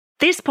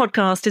This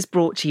podcast is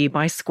brought to you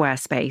by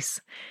Squarespace,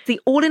 the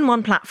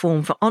all-in-one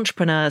platform for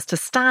entrepreneurs to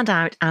stand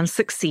out and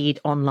succeed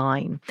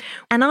online.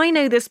 And I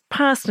know this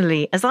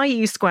personally as I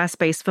use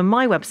Squarespace for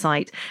my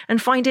website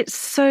and find it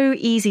so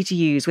easy to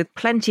use with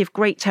plenty of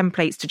great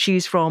templates to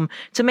choose from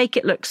to make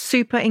it look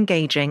super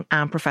engaging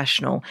and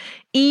professional,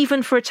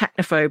 even for a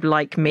technophobe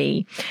like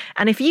me.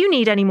 And if you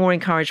need any more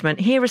encouragement,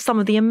 here are some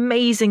of the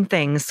amazing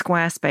things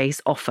Squarespace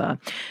offer.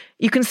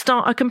 You can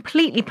start a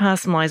completely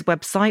personalised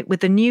website with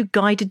the new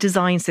guided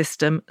design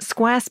system,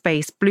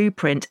 Squarespace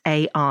Blueprint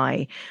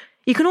AI.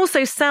 You can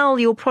also sell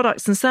your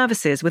products and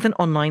services with an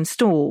online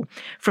store.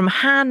 From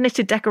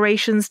hand-knitted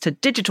decorations to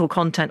digital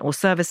content or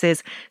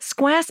services,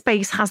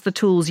 Squarespace has the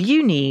tools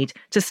you need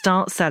to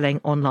start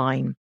selling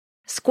online.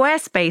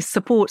 Squarespace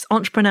supports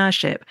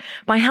entrepreneurship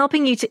by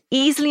helping you to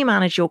easily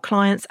manage your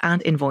clients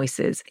and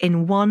invoices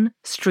in one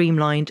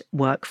streamlined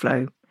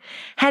workflow.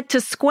 Head to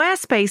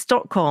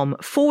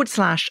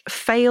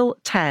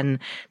squarespace.com/fail10.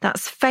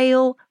 That's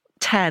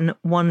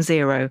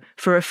fail1010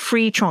 for a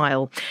free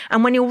trial.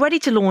 And when you're ready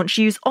to launch,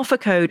 use offer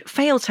code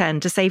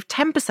FAIL10 to save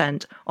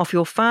 10% off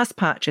your first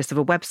purchase of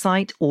a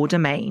website or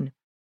domain.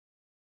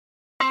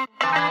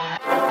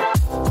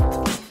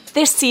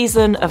 This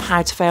season of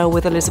How to Fail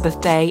with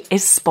Elizabeth Day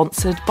is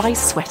sponsored by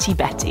Sweaty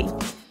Betty.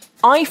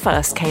 I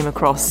first came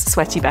across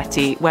Sweaty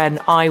Betty when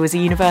I was a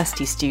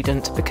university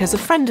student because a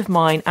friend of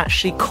mine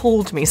actually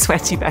called me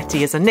Sweaty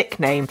Betty as a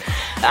nickname.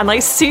 And I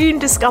soon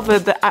discovered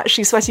that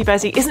actually Sweaty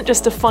Betty isn't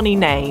just a funny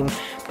name,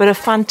 but a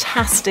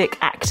fantastic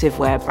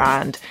activewear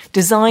brand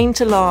designed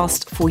to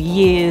last for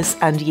years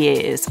and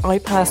years. I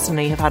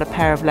personally have had a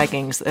pair of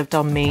leggings that have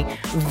done me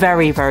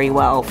very, very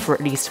well for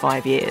at least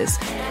 5 years.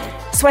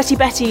 Sweaty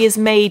Betty is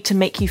made to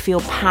make you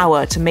feel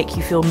power, to make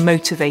you feel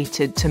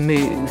motivated to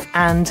move,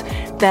 and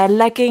their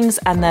leggings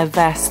and their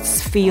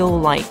vests feel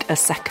like a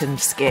second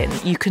skin.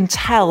 You can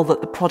tell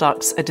that the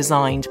products are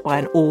designed by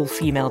an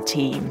all-female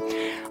team.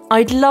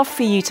 I'd love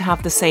for you to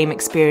have the same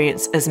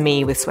experience as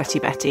me with Sweaty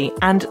Betty,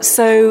 and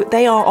so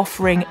they are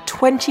offering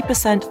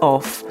 20%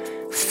 off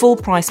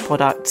full-price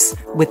products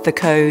with the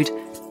code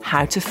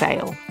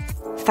HOWTOFAIL.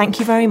 Thank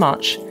you very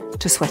much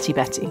to Sweaty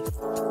Betty.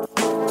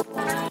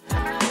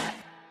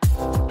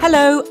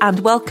 Hello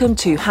and welcome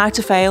to How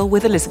to Fail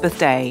with Elizabeth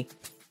Day,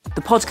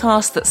 the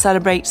podcast that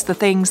celebrates the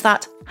things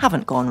that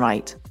haven't gone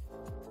right.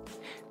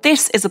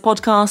 This is a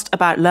podcast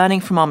about learning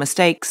from our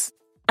mistakes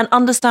and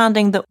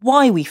understanding that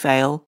why we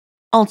fail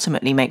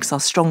ultimately makes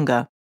us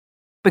stronger.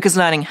 Because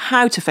learning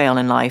how to fail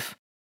in life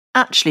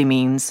actually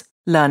means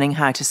learning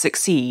how to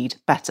succeed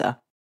better.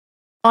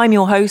 I'm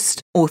your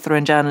host, author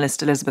and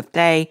journalist Elizabeth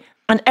Day,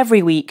 and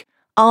every week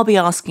I'll be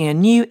asking a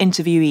new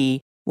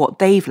interviewee what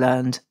they've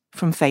learned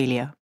from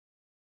failure.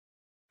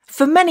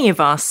 For many of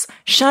us,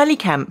 Shirlie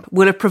Kemp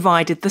will have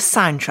provided the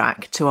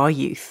soundtrack to our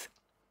youth.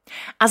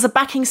 As a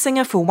backing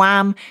singer for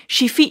Wham,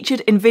 she featured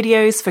in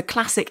videos for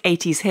classic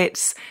 80s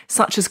hits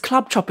such as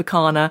Club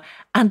Tropicana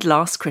and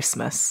Last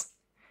Christmas.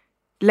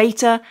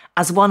 Later,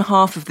 as one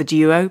half of the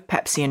duo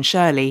Pepsi and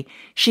Shirlie,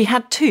 she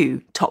had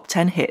 2 top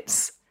 10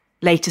 hits.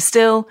 Later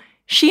still,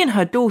 she and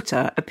her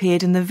daughter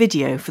appeared in the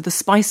video for the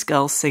Spice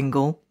Girls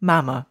single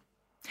Mama.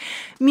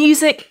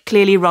 Music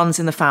clearly runs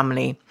in the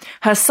family.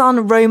 Her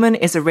son Roman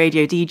is a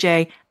radio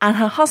DJ and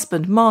her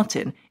husband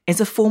Martin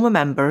is a former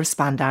member of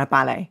Spandau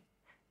Ballet.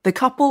 The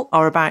couple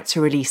are about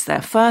to release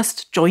their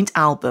first joint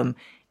album,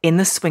 In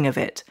the Swing of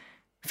It,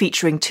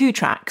 featuring 2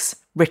 tracks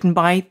written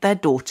by their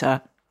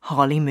daughter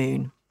Harley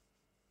Moon.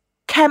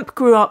 Kemp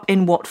grew up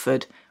in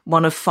Watford,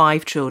 one of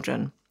 5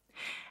 children.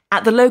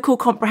 At the local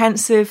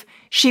comprehensive,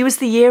 she was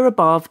the year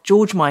above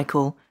George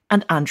Michael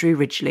and Andrew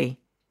Ridgeley.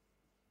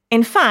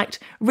 In fact,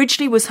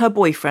 Ridgeley was her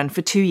boyfriend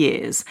for 2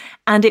 years,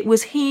 and it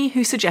was he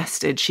who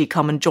suggested she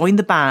come and join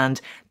the band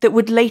that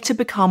would later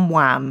become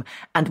Wham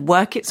and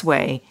work its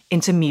way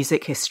into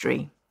music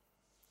history.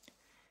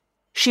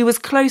 She was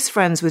close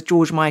friends with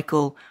George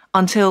Michael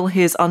until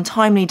his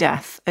untimely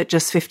death at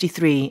just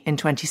 53 in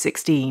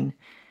 2016.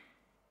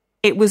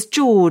 It was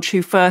George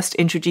who first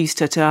introduced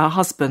her to her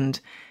husband,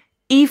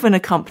 even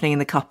accompanying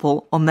the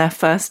couple on their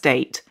first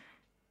date,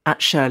 at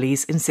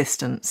Shirlie's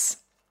insistence.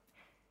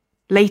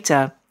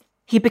 Later,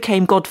 he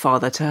became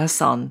godfather to her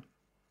son.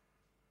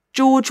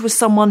 George was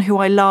someone who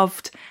I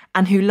loved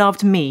and who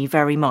loved me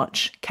very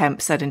much,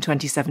 Kemp said in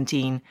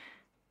 2017.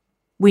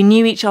 We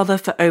knew each other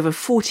for over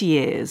 40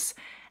 years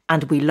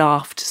and we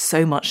laughed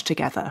so much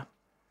together.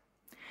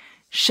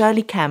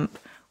 Shirlie Kemp,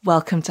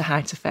 welcome to How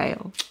to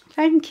Fail.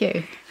 Thank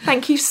you.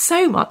 Thank you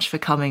so much for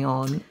coming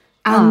on.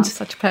 And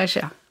such a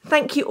pleasure.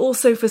 Thank you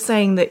also for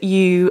saying that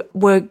you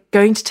were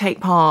going to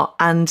take part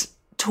and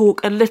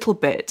talk a little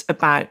bit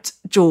about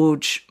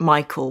George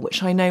Michael,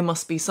 which I know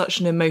must be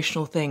such an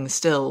emotional thing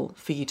still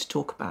for you to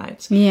talk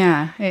about.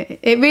 Yeah,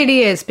 it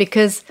really is,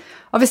 because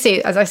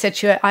obviously, as I said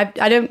to you,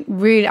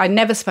 I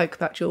never spoke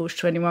about George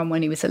to anyone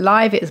when he was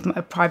alive. It was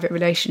a private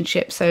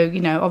relationship. So, you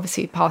know,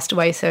 obviously he passed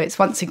away. So it's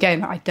once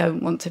again, I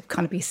don't want to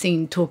kind of be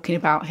seen talking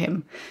about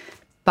him.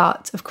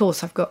 But of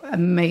course, I've got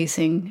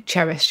amazing,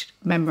 cherished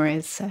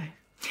memories. So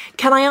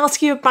Can I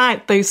ask you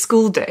about those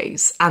school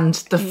days and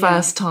the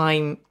first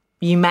time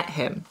you met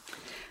him?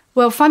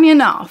 Well, funny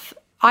enough,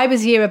 I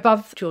was a year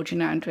above George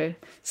and Andrew.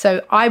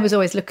 So I was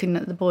always looking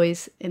at the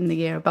boys in the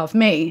year above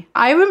me.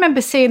 I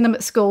remember seeing them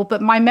at school,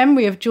 but my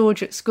memory of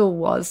George at school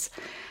was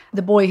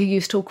the boy who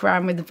used to walk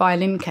around with the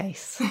violin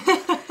case.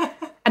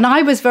 And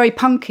I was very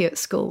punky at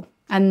school.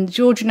 And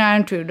George and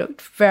Andrew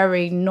looked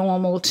very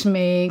normal to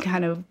me,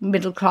 kind of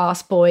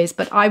middle-class boys,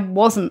 but I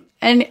wasn't,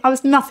 and I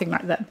was nothing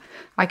like them.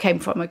 I came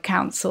from a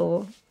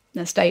council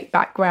estate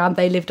background.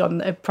 They lived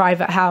on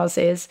private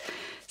houses.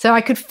 So I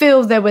could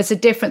feel there was a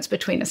difference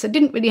between us. I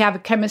didn't really have a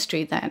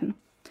chemistry then.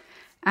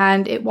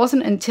 And it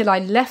wasn't until I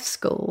left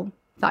school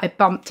that I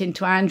bumped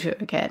into Andrew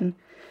again.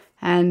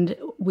 And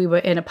we were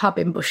in a pub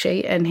in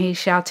Bushy and he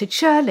shouted,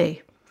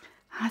 "Shirlie."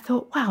 I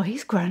thought, wow,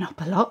 he's grown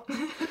up a lot.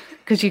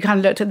 Because you kind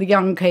of looked at the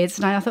young kids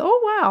and I thought,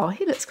 oh, wow,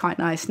 he looks quite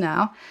nice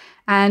now.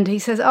 And he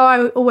says, oh,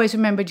 I always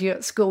remembered you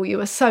at school. You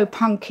were so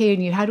punky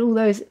and you had all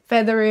those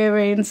feather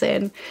earrings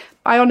in.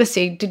 I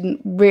honestly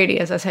didn't really,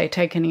 as I say,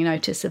 take any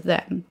notice of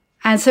them.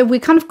 And so we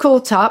kind of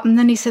caught up and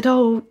then he said,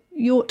 oh,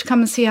 you ought to come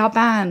and see our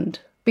band,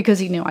 because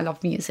he knew I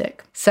loved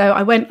music. So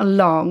I went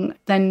along.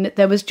 Then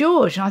there was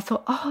George and I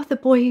thought, oh, the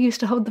boy who used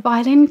to hold the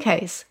violin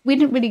case. We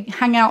didn't really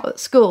hang out at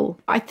school.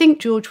 I think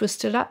George was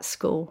still at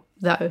school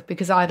though,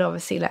 because I'd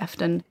obviously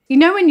left. And you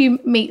know when you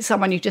meet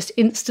someone, you just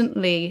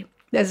instantly,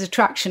 there's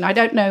attraction. I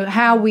don't know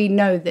how we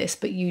know this,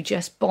 but you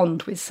just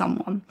bond with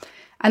someone.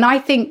 And I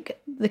think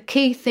the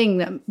key thing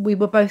that we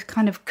were both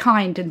kind of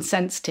kind and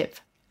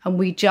sensitive and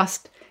we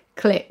just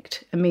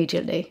clicked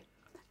immediately.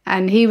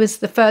 And he was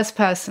the first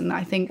person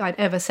I think I'd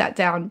ever sat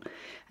down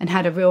and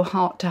had a real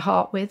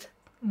heart-to-heart with,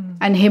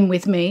 and him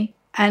with me.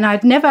 And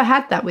I'd never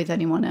had that with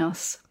anyone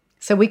else.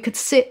 So we could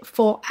sit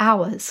for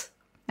hours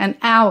and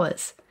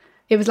hours.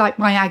 It was like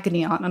my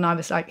agony aunt, and I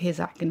was like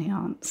his agony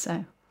aunt.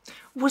 So,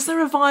 was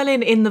there a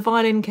violin in the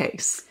violin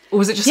case? Or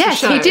was it just for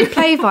show? Yes, he did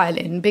play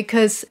violin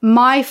because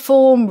my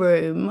form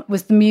room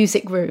was the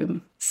music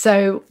room.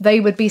 So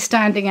they would be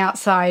standing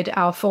outside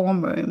our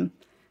form room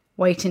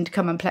waiting to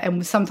come and play.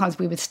 And sometimes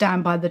we would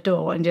stand by the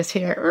door and just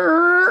hear...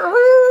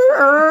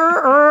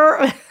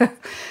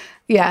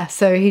 Yeah,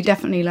 so he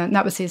definitely learned.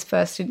 That was his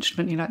first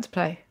instrument he learned to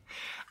play.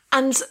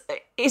 And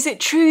is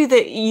it true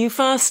that you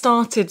first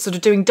started sort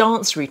of doing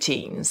dance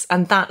routines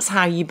and that's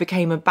how you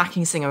became a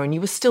backing singer, and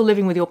you were still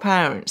living with your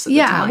parents at the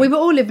time? Yeah, we were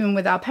all living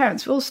with our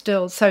parents. We're all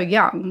still so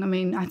young. I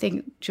mean, I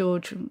think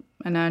George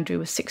and Andrew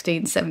were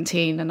 16,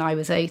 17 and I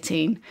was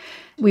 18.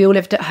 We all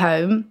lived at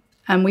home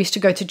and we used to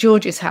go to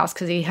George's house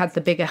because he had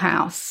the bigger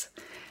house,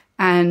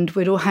 and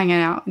we'd all hang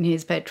out in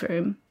his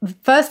bedroom. The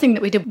first thing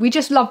that we did, we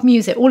just loved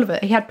music, all of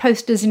it. He had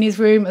posters in his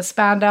room of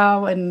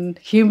Spandau and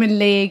Human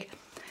League.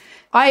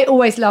 I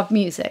always loved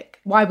music.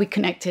 Why we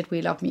connected,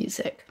 we loved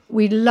music.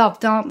 We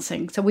loved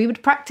dancing. So we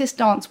would practice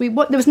dance. There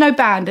was no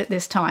band at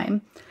this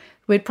time.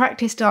 We'd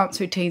practice dance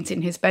routines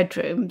in his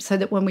bedroom so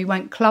that when we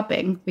went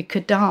clubbing, we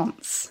could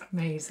dance.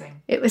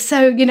 Amazing. It was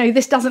so,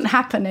 this doesn't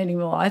happen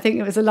anymore. I think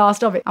it was the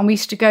last of it. And we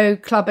used to go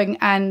clubbing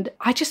and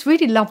I just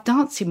really loved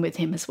dancing with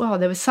him as well.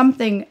 There was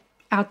something,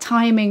 our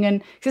timing,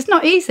 and cause it's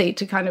not easy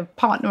to kind of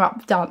partner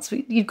up dance.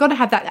 You've got to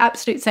have that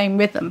absolute same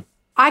rhythm.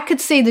 I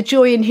could see the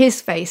joy in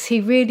his face. He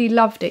really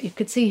loved it. You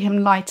could see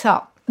him light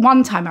up.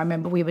 One time I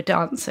remember we were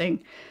dancing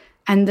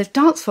and the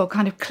dance floor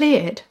kind of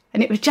cleared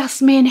and it was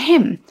just me and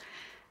him.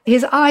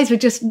 His eyes were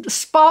just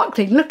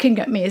sparkling, looking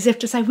at me as if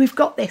to say, we've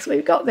got this,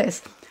 we've got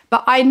this.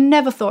 But I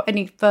never thought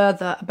any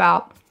further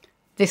about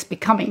this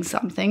becoming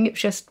something. It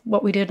was just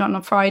what we did on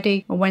a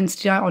Friday or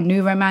Wednesday night or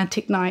new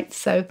romantic nights.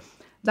 So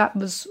that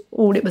was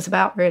all it was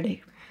about,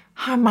 really.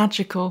 How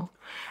magical.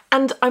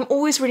 And I'm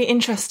always really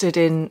interested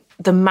in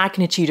the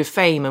magnitude of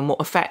fame and what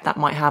effect that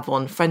might have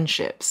on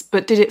friendships.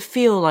 But did it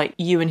feel like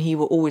you and he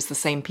were always the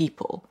same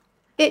people?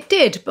 It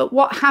did. But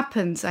what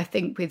happens, I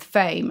think, with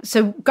fame...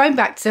 So going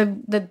back to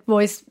the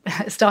boys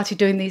started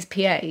doing these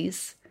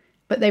PAs,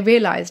 but they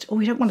realised,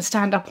 we don't want to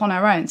stand up on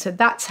our own. So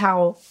that's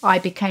how I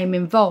became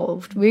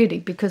involved, really,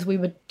 because we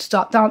would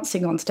start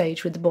dancing on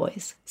stage with the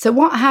boys. So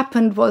what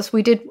happened was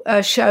we did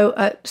a show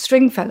at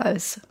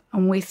Stringfellows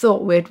and we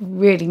thought we'd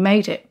really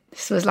made it.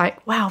 This was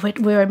like, wow,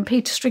 we're in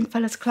Peter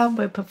Stringfellow's club,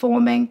 we're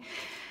performing.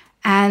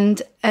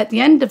 And at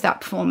the end of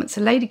that performance,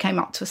 a lady came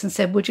up to us and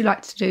said, would you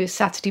like to do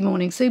Saturday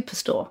Morning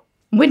Superstore?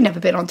 We'd never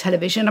been on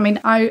television. I mean,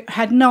 I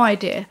had no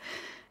idea.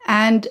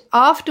 And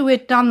after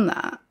we'd done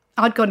that,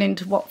 I'd gone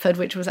into Watford,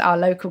 which was our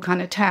local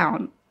kind of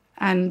town,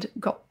 and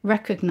got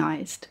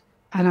recognised.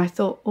 And I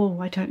thought,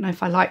 I don't know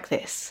if I like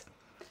this.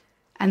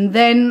 And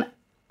then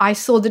I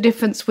saw the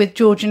difference with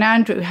George and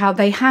Andrew, how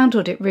they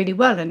handled it really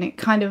well, and it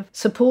kind of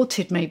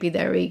supported maybe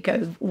their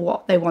ego,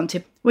 what they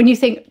wanted. When you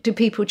think, do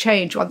people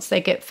change once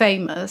they get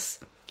famous?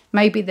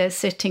 Maybe they're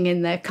sitting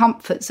in their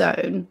comfort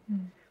zone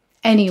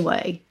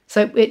anyway.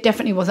 So it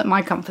definitely wasn't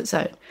my comfort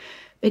zone.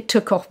 It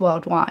took off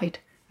worldwide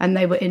and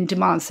they were in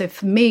demand. So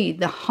for me,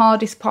 the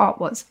hardest part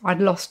was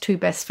I'd lost 2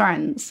 best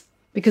friends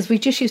because we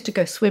just used to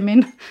go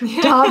swimming,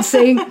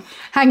 dancing,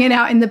 hanging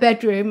out in the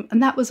bedroom,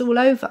 and that was all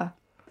over.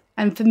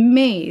 And for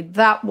me,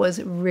 that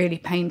was really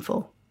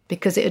painful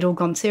because it had all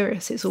gone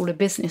serious. It's all a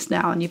business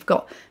now, and you've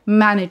got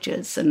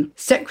managers and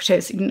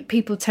secretaries and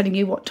people telling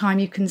you what time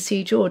you can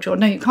see George, or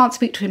no, you can't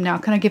speak to him now,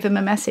 can I give him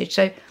a message?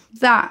 So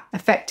that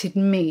affected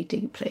me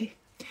deeply.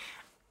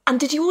 And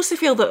did you also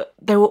feel that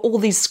there were all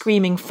these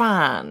screaming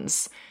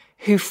fans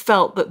who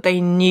felt that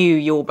they knew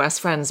your best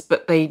friends,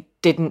 but they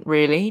didn't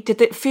really?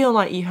 Did it feel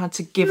like you had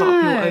to give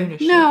up your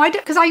ownership? No,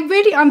 because I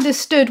really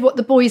understood what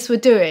the boys were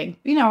doing.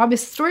 You know, I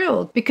was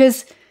thrilled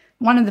because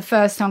one of the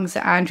first songs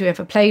that Andrew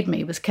ever played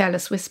me was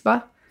Careless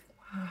Whisper.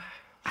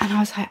 And I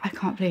was like, I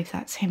can't believe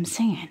that's him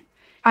singing.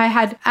 I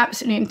had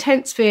absolutely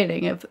intense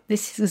feeling of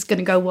this is going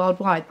to go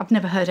worldwide. I've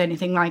never heard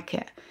anything like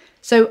it.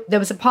 So there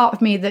was a part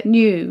of me that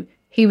knew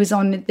he was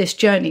on this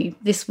journey.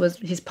 This was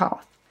his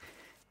path.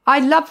 I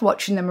loved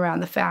watching them around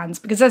the fans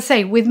because, as I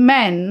say, with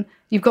men,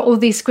 you've got all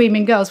these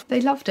screaming girls.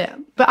 They loved it.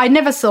 But I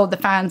never saw the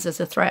fans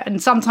as a threat.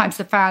 And sometimes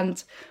the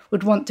fans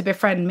would want to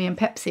befriend me and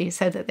Pepsi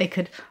so that they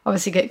could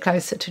obviously get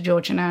closer to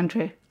George and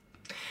Andrew.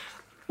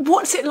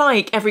 What's it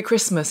like every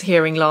Christmas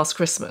hearing Last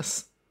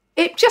Christmas?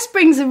 It just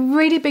brings a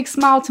really big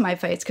smile to my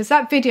face because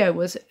that video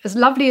was as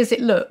lovely as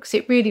it looks.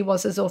 It really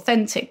was as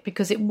authentic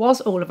because it was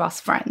all of us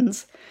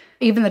friends.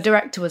 Even the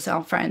director was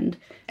our friend.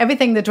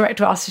 Everything the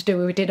director asked us to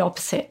do, we did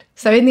opposite.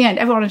 So in the end,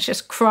 everyone was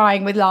just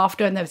crying with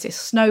laughter, and there was this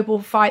snowball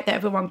fight that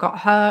everyone got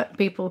hurt,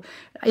 people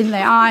in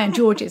their eye, and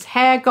George's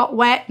hair got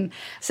wet. And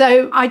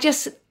so I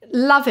just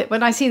love it.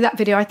 When I see that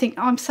video, I think,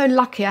 oh, I'm so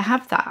lucky I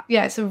have that.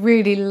 Yeah, it's a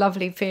really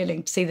lovely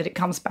feeling to see that it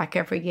comes back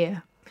every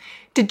year.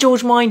 Did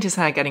George mind his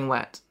hair getting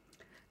wet?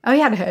 Oh, he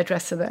had a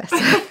hairdresser there.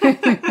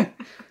 So.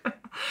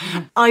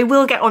 I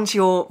will get onto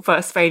your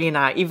first failure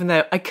now, even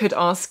though I could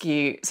ask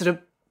you sort of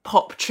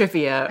pop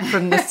trivia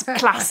from this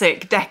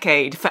classic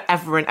decade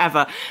forever and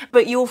ever.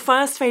 But your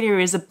first failure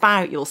is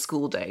about your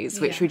school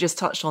days, which we just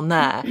touched on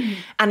there.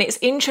 And it's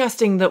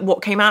interesting that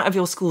what came out of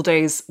your school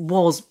days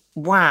was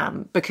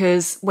Wham,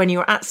 because when you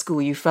were at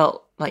school, you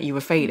felt like you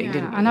were failing,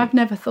 didn't you? And I've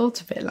never thought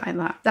of it like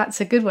that.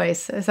 That's a good way.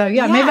 So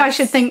yeah, maybe I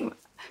should think...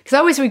 Because I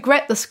always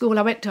regret the school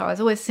I went to. I was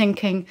always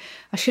thinking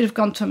I should have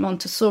gone to a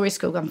Montessori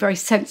school. I'm very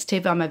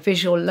sensitive. I'm a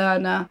visual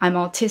learner. I'm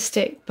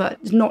artistic,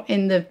 but not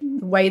in the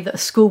way that a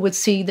school would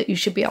see that you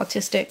should be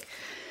artistic.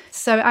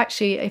 So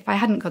actually, if I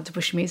hadn't gone to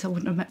Bushmeads, I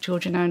wouldn't have met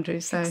George and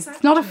Andrew. So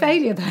It's not a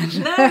failure then.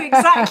 No,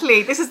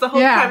 exactly. This is the whole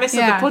premise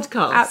of the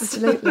podcast.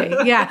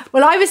 Absolutely, yeah.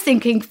 Well, I was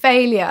thinking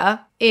failure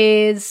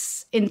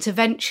is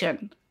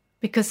intervention.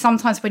 Because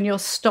sometimes when you're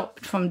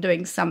stopped from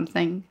doing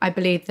something, I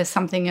believe there's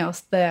something else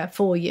there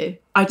for you.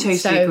 I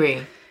totally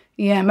agree.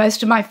 Yeah,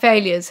 most of my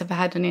failures have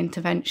had an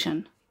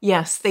intervention.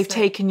 Yes, they've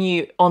taken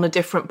you on a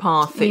different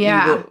path that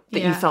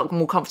you felt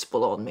more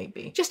comfortable on,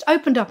 maybe. Just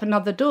opened up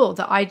another door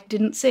that I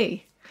didn't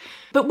see.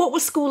 But what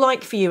was school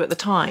like for you at the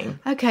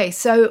time? Okay,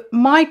 so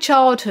my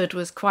childhood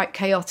was quite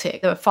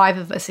chaotic. There were 5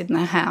 of us in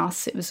the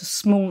house. It was a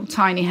small,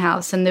 tiny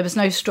house, and there was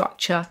no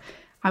structure.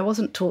 I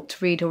wasn't taught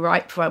to read or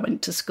write before I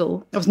went to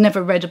school. I was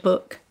never read a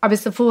book. I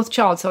was the 4th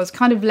child, so I was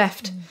kind of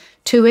left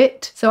to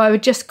it. So I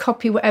would just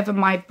copy whatever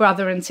my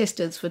brother and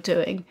sisters were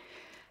doing.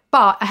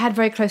 But I had a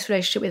very close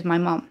relationship with my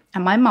mum.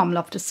 And my mum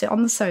loved to sit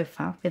on the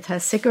sofa with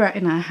her cigarette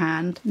in her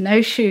hand,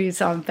 no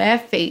shoes on, bare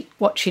feet,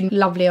 watching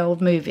lovely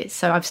old movies.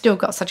 So I've still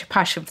got such a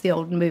passion for the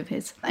old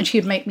movies. And she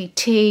would make me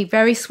tea,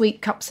 very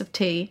sweet cups of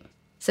tea.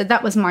 So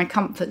that was my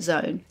comfort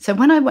zone. So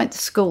when I went to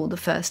school the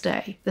first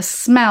day, the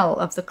smell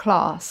of the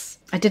class,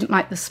 I didn't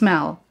like the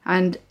smell.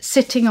 And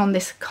sitting on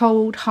this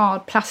cold,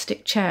 hard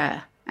plastic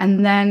chair,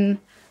 and then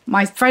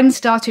my friend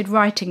started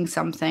writing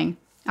something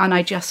and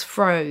I just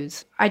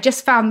froze. I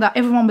just found that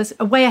everyone was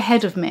way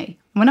ahead of me.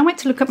 When I went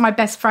to look at my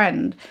best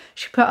friend,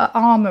 she put her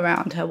arm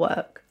around her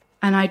work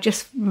and I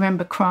just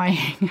remember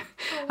crying.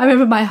 I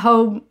remember my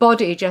whole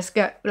body just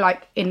get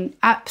like in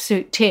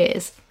absolute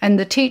tears, and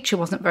the teacher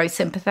wasn't very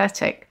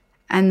sympathetic.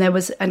 And there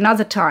was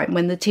another time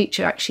when the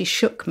teacher actually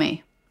shook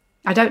me.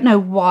 I don't know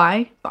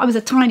why, but I was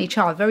a tiny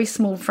child, very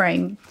small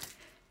frame,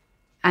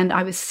 and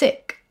I was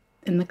sick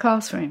in the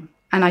classroom.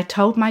 And I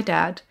told my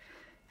dad,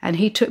 and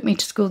he took me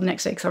to school the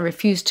next day because I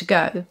refused to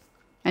go.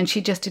 And she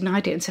just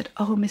denied it and said,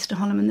 oh, Mr.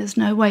 Holloman, there's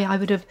no way I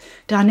would have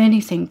done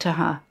anything to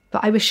her.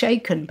 But I was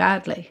shaken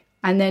badly.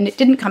 And then it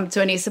didn't come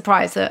to any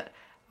surprise that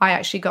I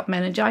actually got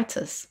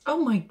meningitis. Oh,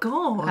 my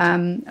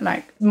God.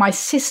 Like my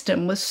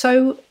system was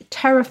so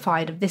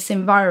terrified of this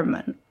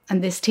environment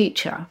and this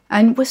teacher,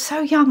 and was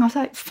so young. I was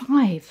like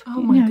 5.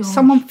 Oh, my God.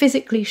 Someone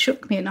physically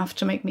shook me enough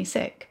to make me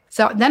sick.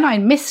 So then I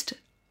missed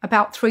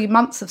about 3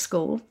 months of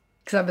school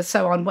because I was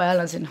so unwell.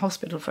 I was in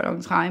hospital for a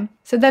long time.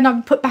 So then I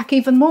put back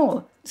even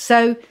more.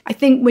 So I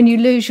think when you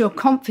lose your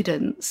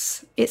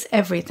confidence, it's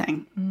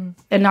everything.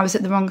 And I was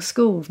at the wrong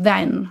school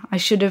then. I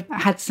should have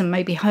had some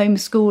maybe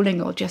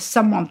homeschooling or just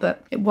someone,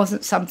 but it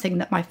wasn't something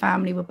that my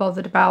family were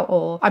bothered about.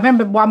 Or I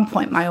remember at one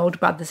point my older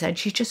brother said,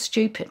 she's just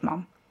stupid,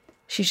 Mum.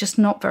 She's just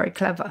not very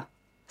clever.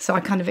 So I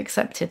kind of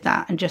accepted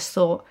that and just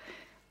thought,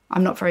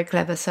 I'm not very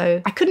clever.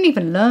 So I couldn't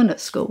even learn at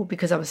school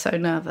because I was so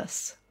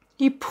nervous.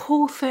 You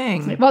poor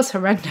thing. It was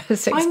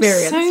horrendous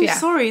experience. I'm so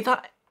sorry.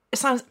 It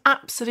sounds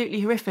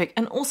absolutely horrific.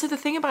 And also the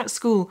thing about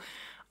school,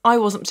 I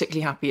wasn't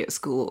particularly happy at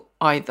school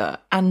either.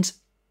 And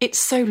it's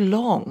so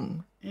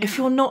long. Yeah. If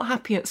you're not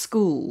happy at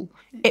school,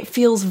 it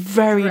feels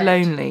very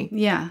lonely.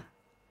 Yeah.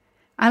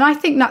 And I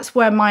think that's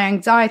where my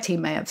anxiety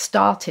may have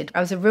started. I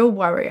was a real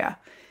worrier.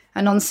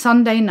 And on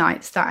Sunday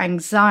nights, that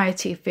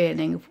anxiety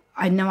feeling,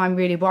 I know I'm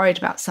really worried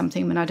about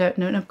something when I don't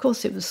know. And of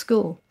course, it was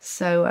school.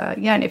 So,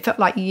 and it felt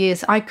like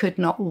years. I could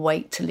not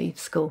wait to leave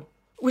school.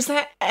 Was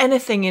there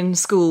anything in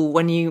school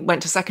when you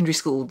went to secondary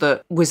school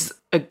that was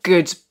a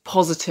good,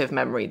 positive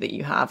memory that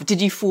you have?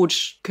 Did you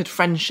forge good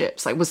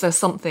friendships? Like, was there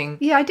something?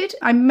 Yeah, I did.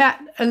 I met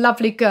a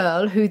lovely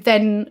girl who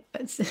then,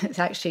 it's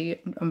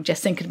actually, I'm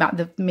just thinking about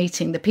the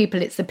meeting,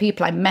 it's the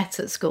people I met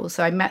at school.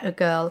 So I met a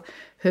girl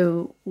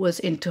who was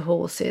into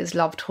horses,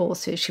 loved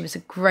horses. She was a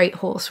great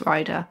horse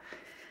rider.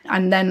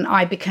 And then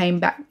I became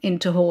back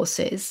into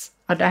horses.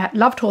 I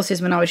loved horses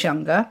when I was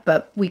younger,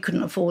 but we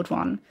couldn't afford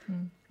one.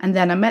 And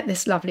then I met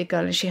this lovely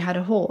girl and she had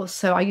a horse.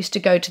 So I used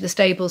to go to the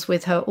stables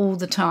with her all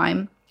the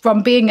time.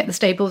 From being at the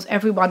stables,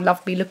 everyone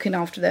loved me looking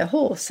after their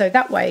horse. So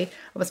that way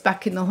I was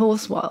back in the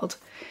horse world.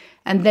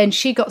 And then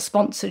she got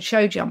sponsored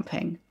show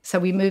jumping. So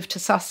we moved to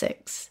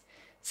Sussex.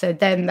 So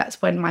then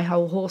that's when my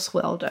whole horse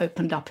world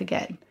opened up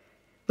again,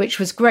 which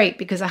was great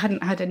because I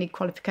hadn't had any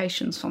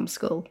qualifications from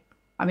school.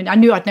 I mean, I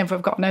knew I'd never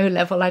have got an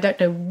O-level. I don't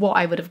know what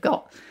I would have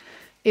got.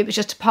 It was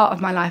just a part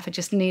of my life I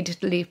just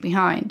needed to leave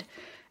behind.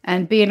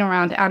 And being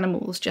around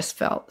animals just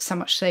felt so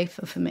much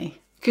safer for me.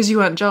 Because you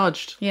weren't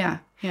judged. Yeah.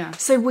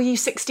 So were you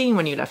 16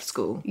 when you left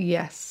school?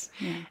 Yes.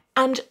 Yeah.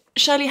 And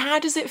Shirlie, how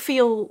does it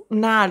feel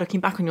now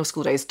looking back on your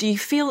school days? Do you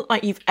feel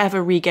like you've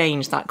ever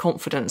regained that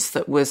confidence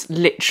that was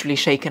literally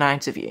shaken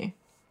out of you?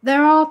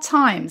 There are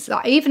times,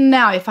 like even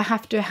now, if I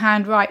have to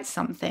handwrite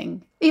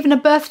something, even a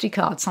birthday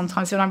card,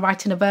 sometimes when I'm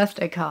writing a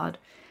birthday card,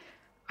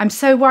 I'm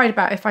so worried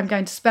about if I'm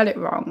going to spell it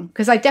wrong,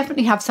 because I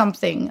definitely have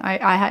something.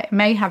 I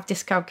may have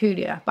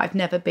dyscalculia, but I've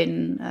never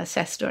been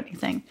assessed or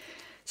anything.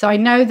 So I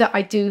know that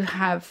I do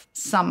have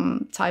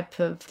some type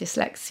of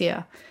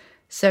dyslexia.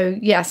 So,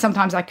 yeah,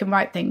 sometimes I can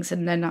write things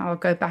and then I'll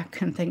go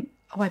back and think,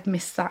 oh, I've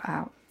missed that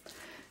out.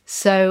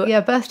 So, yeah,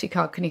 a birthday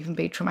card can even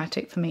be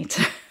traumatic for me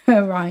to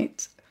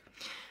write.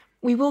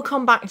 We will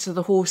come back to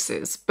the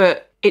horses,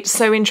 but it's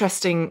so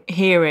interesting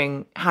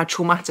hearing how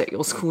traumatic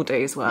your school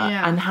days were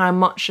and how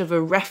much of a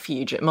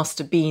refuge it must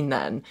have been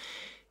then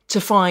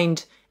to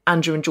find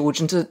Andrew and George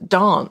and to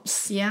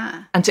dance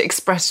and to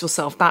express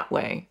yourself that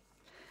way.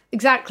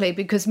 Exactly,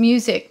 because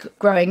music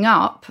growing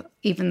up,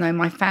 even though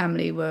my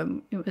family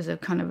it was a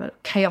kind of a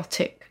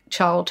chaotic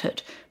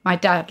childhood, my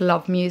dad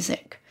loved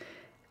music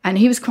and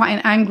he was quite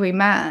an angry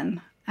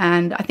man.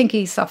 And I think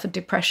he suffered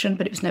depression,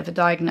 but it was never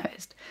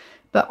diagnosed.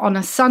 But on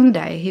a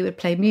Sunday, he would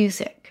play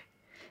music.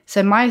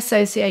 So my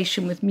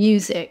association with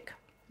music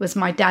was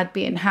my dad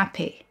being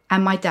happy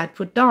and my dad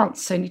would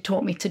dance. So he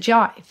taught me to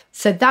jive.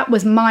 So that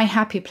was my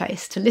happy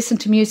place, to listen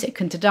to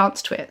music and to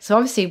dance to it. So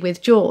obviously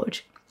with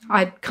George,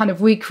 I'd kind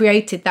of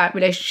recreated that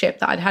relationship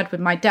that I'd had with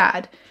my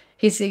dad.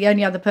 He's the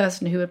only other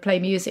person who would play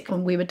music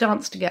and we would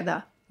dance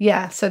together.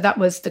 Yeah, so that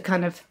was the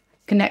kind of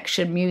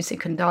connection.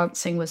 Music and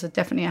dancing was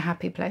definitely a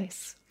happy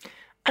place.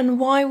 And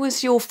why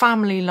was your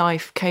family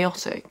life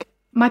chaotic?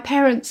 My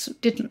parents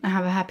didn't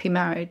have a happy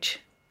marriage.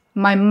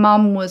 My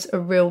mum was a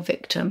real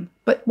victim.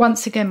 But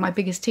once again, my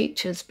biggest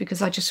teachers,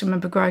 because I just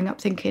remember growing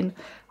up thinking,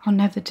 I'll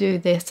never do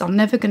this. I'm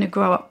never going to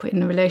grow up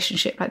in a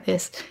relationship like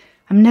this.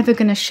 I'm never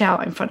going to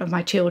shout in front of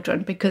my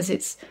children because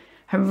it's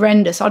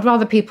horrendous. I'd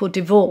rather people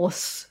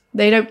divorce.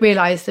 They don't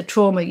realise the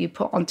trauma you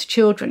put onto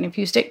children if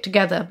you stick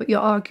together, but you're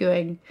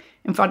arguing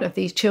in front of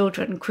these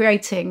children,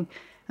 creating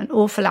an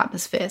awful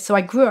atmosphere. So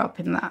I grew up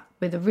in that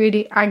with a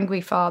really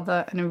angry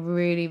father and a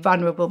really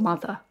vulnerable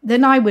mother.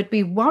 Then I would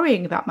be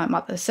worrying about my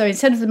mother. So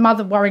instead of the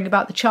mother worrying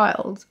about the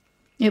child,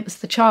 it was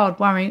the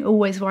child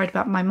always worried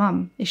about my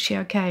mum. Is she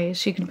okay? Is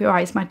she going to be all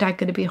right? Is my dad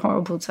going to be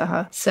horrible to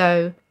her?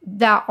 So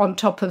that on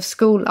top of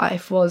school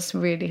life was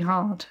really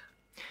hard.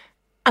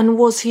 And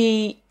was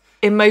he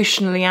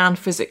emotionally and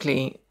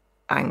physically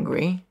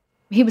angry?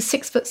 He was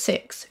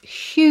 6'6",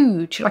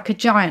 huge, like a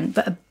giant,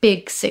 but a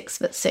big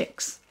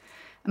 6'6".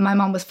 And my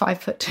mum was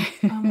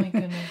 5'2". Oh my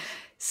goodness.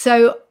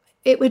 So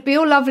it would be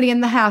all lovely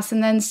in the house,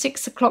 and then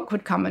 6 o'clock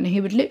would come and he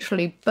would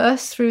literally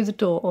burst through the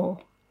door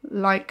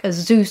like a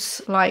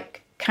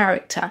Zeus-like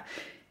character.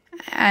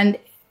 And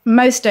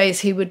most days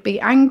he would be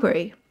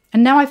angry.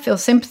 And now I feel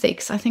sympathy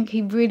because I think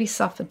he really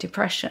suffered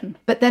depression.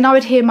 But then I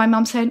would hear my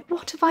mum saying,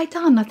 what have I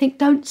done? I think,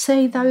 don't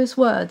say those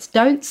words.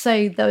 Don't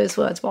say those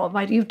words. What have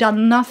I done? You've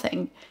done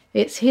nothing.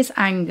 It's his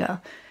anger.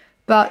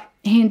 But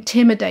he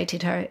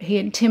intimidated her.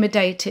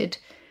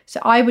 So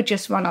I would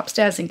just run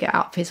upstairs and get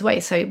out of his way.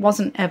 So it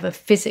wasn't ever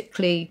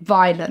physically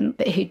violent,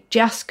 but he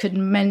just could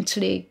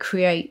mentally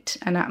create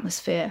an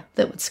atmosphere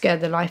that would scare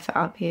the life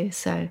out of you.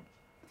 So.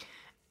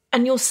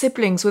 And your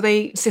siblings, were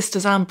they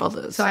sisters and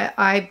brothers? So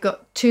I've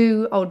got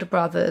 2 older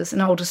brothers,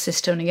 an older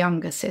sister and a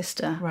younger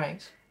sister.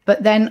 Right.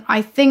 But then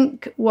I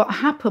think what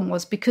happened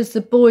was because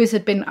the boys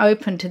had been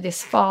open to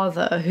this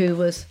father who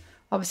was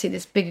obviously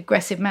this big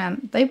aggressive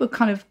man, they were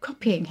kind of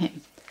copying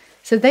him.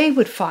 So they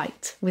would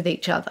fight with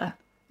each other.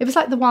 It was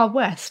like the Wild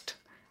West.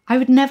 I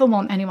would never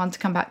want anyone to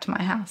come back to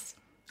my house.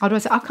 I'd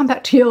always say, I'll come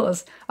back to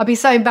yours. I'd be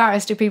so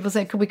embarrassed if people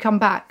said, could we come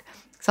back?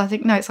 So I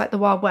think, no, it's like the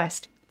Wild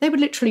West. They would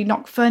literally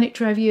knock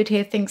furniture over. You'd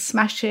hear things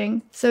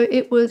smashing. So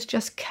it was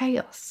just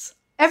chaos.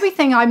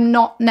 Everything I'm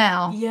not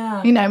now.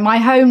 Yeah. You know, my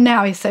home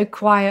now is so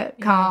quiet,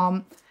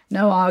 calm,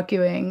 no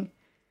arguing.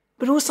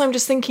 But also I'm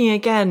just thinking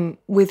again,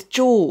 with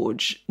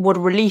George, what a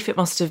relief it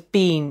must have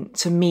been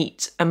to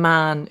meet a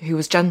man who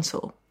was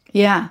gentle.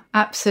 Yeah,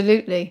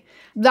 absolutely.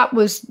 That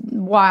was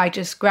why I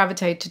just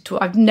gravitated to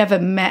it. I've never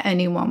met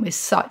anyone with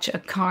such a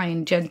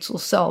kind, gentle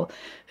soul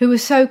who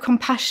was so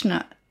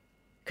compassionate.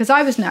 Because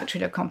I was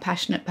naturally a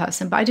compassionate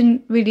person, but I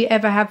didn't really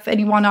ever have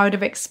anyone I would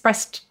have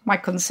expressed my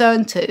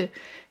concern to.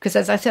 Because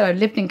as I said, I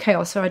lived in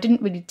chaos, so I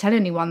didn't really tell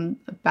anyone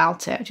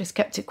about it. I just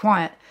kept it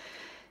quiet.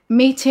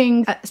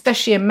 Meeting,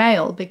 especially a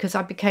male, because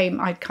I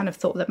kind of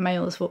thought that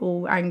males were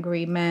all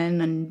angry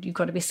men and you've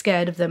got to be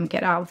scared of them,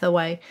 get out of their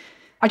way.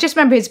 I just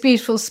remember his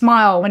beautiful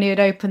smile when he would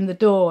open the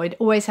door. He'd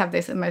always have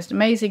this most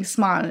amazing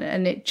smile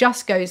and it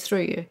just goes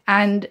through you.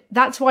 And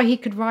that's why he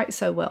could write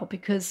so well,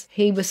 because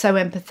he was so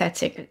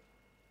empathetic.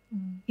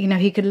 You know,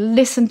 he could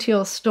listen to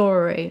your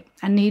story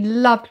and he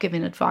loved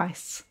giving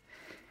advice.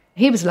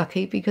 He was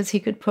lucky because he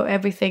could put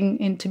everything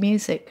into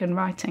music and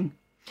writing.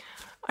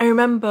 I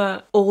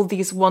remember all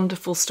these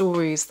wonderful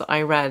stories that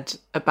I read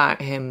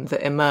about him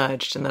that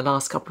emerged in the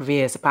last couple of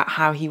years about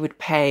how he would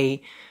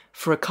pay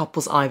for a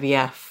couple's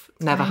IVF,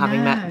 never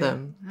having met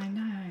them. I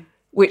know.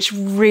 Which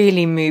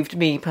really moved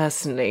me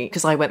personally,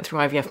 because I went through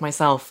IVF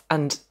myself,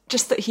 and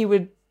just that he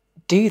would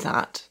do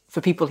that for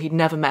people he'd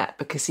never met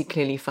because he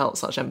clearly felt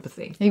such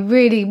empathy. He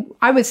really,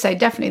 I would say,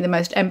 definitely the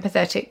most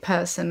empathetic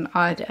person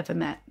I'd ever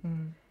met.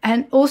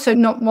 And also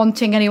not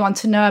wanting anyone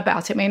to know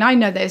about it. I mean, I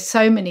know there's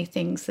so many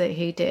things that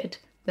he did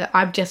that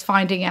I'm just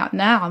finding out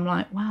now. I'm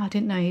like, wow, I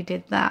didn't know he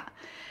did that.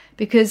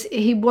 Because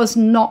he was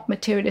not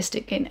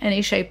materialistic in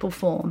any shape or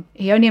form.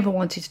 He only ever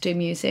wanted to do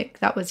music.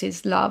 That was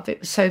his love. It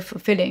was so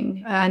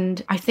fulfilling.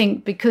 And I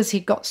think because he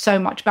got so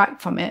much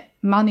back from it,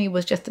 money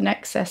was just an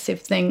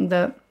excessive thing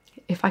that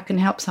if I can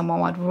help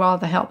someone, I'd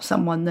rather help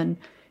someone than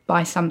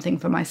buy something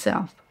for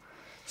myself.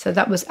 So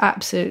that was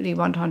absolutely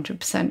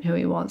 100% who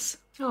he was.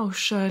 Oh,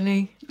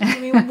 Shirley. I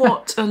mean,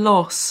 what a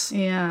loss.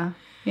 Yeah.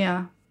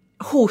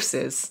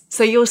 Horses.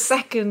 So your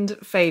second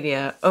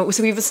failure. Oh,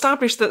 so we've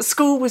established that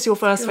school was your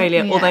first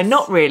failure, yes. although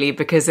not really,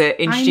 because it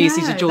introduced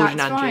you to George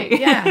and Andrew. Right.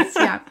 Yes,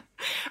 yeah.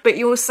 But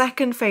your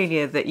second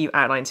failure that you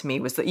outlined to me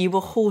was that you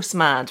were horse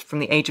mad from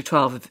the age of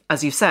 12,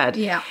 as you said.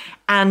 Yeah.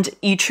 And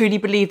you truly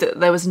believed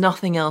that there was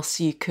nothing else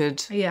you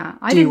could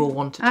do or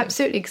wanted to.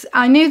 Absolutely. 'Cause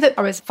I knew that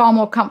I was far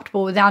more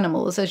comfortable with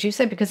animals, as you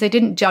said, because they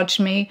didn't judge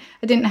me.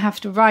 I didn't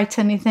have to write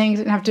anything. I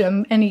didn't have to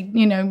do any,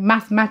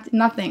 math,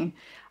 nothing.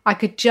 I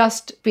could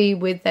just be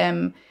with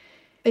them.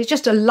 It's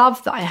just a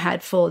love that I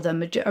had for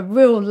them, a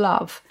real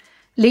love.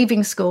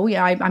 Leaving school,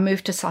 I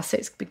moved to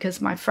Sussex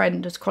because my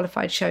friend was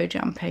qualified show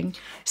jumping.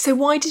 So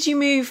why did you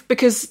move?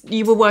 Because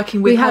you were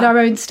working with We had our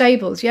own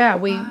stables,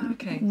 We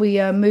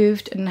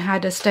moved and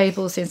had a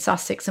stables in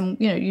Sussex, and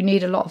you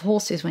need a lot of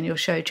horses when you're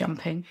show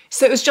jumping.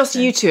 So it was just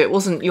you two, it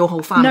wasn't your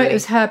whole family? No, it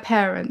was her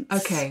parents.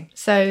 Okay.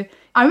 So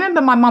I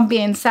remember my mum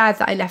being sad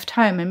that I left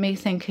home and me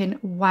thinking,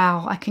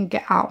 wow, I can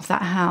get out of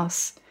that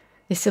house.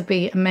 This would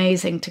be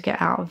amazing to get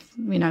out of,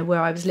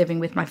 where I was living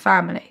with my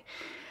family.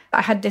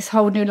 I had this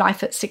whole new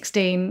life at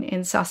 16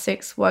 in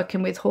Sussex,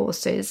 working with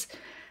horses.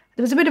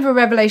 There was a bit of a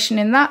revelation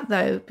in that,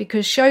 though,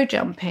 because show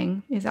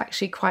jumping is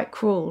actually quite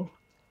cruel.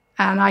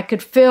 And I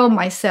could feel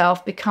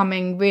myself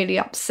becoming really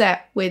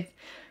upset with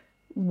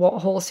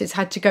what horses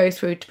had to go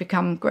through to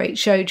become great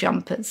show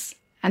jumpers.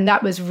 And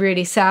that was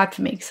really sad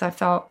for me because I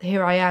felt,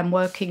 here I am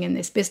working in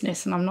this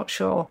business and I'm not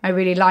sure I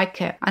really like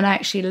it. And I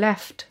actually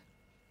left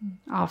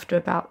after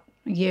about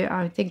a year.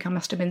 I think I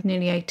must have been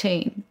nearly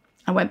 18.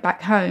 I went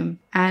back home,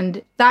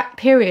 and that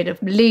period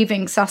of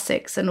leaving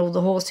Sussex and all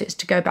the horses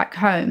to go back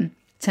home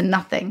to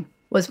nothing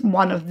was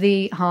one of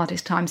the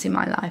hardest times in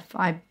my life.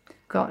 I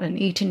got an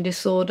eating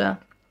disorder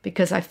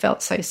because I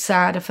felt so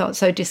sad. I felt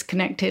so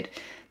disconnected.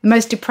 The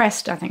most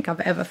depressed I think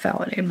I've ever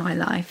felt in my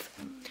life.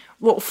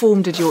 What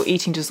form did your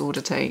eating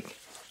disorder take?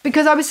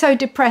 Because I was so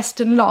depressed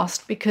and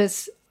lost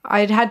because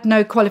I'd had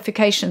no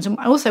qualifications. And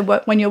also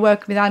when you're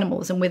working with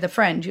animals and with a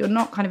friend, you're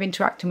not kind of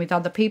interacting with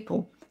other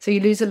people. So you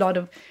lose a lot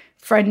of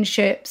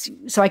friendships.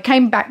 So I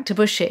came back to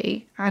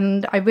Bushy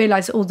and I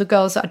realised all the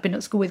girls that I'd been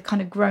at school with kind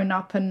of grown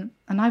up and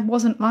I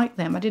wasn't like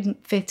them. I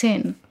didn't fit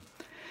in.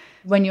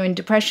 When you're in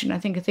depression, I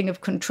think a thing of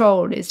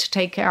control is to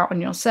take it out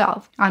on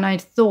yourself. And I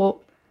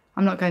thought,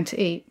 I'm not going to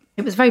eat.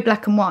 It was very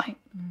black and white.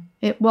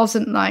 It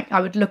wasn't like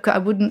I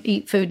wouldn't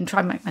eat food and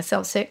try and make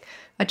myself sick.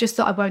 I just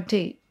thought I won't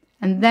eat.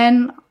 And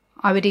then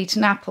I would eat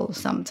an apple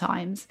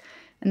sometimes.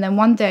 And then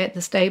one day at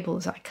the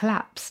stables, I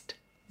collapsed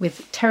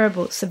with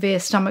terrible, severe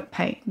stomach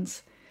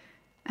pains.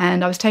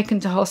 And I was taken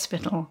to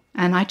hospital.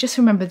 And I just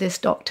remember this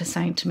doctor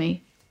saying to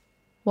me,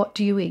 "What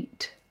do you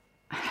eat?"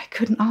 I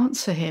couldn't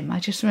answer him. I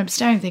just remember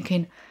staring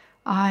thinking,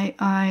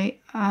 I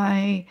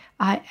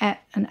ate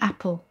an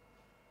apple.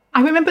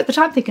 I remember at the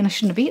time thinking I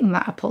shouldn't have eaten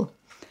that apple.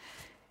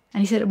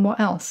 And he said, and what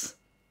else?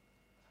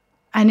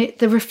 And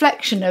the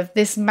reflection of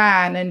this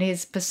man and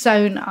his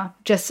persona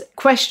just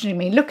questioning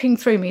me, looking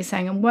through me,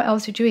 saying, and what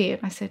else did you eat?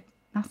 And I said,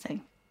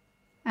 nothing.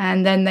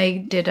 And then they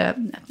did a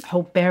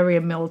whole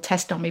barium meal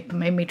test on me,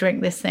 made me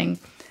drink this thing.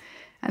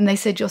 And they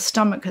said, your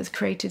stomach has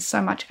created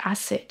so much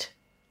acid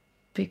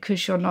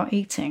because you're not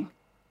eating.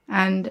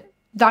 And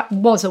that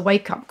was a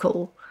wake-up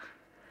call.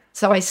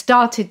 So I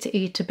started to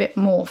eat a bit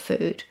more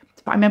food.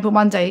 But I remember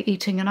one day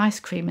eating an ice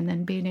cream and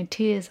then being in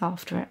tears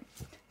after it,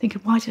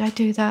 thinking, why did I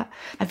do that?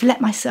 I've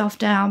let myself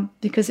down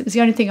because it was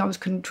the only thing I was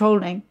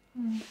controlling.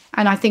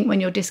 And I think when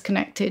you're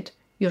disconnected,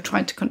 you're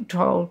trying to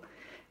control.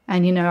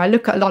 And, you know, I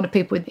look at a lot of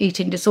people with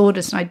eating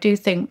disorders and I do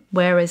think,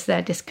 where is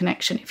their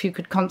disconnection? If you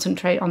could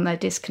concentrate on their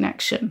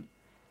disconnection,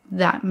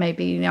 that may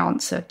be the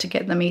answer to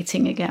get them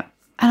eating again.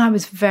 And I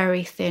was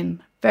very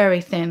thin,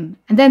 very thin.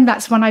 And then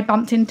that's when I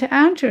bumped into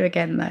Andrew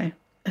again, though,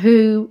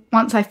 who,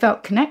 once I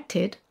felt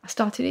connected, I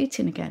started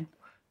eating again.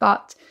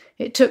 But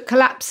it took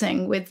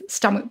collapsing with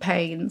stomach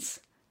pains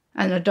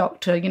and a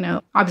doctor, you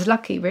know. I was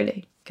lucky,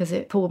 really, because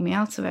it pulled me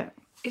out of it.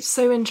 It's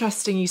so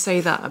interesting you say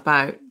that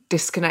about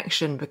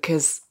disconnection,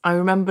 because I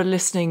remember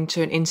listening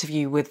to an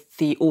interview with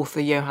the author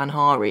Johan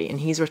Hari, and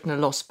he's written a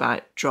lot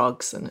about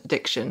drugs and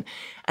addiction.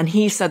 And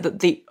he said that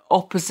the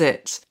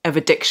opposite of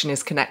addiction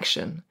is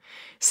connection.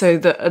 So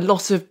that a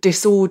lot of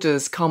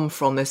disorders come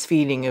from this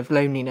feeling of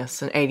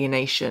loneliness and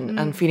alienation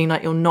and feeling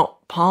like you're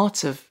not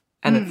part of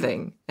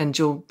anything and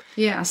you're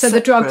so separate.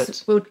 The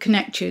drugs will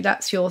connect you.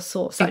 That's your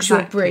source. That's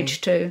your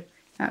bridge too.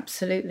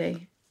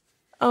 Absolutely.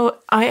 Oh,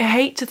 I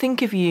hate to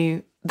think of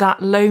you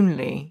that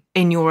lonely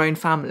in your own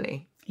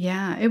family.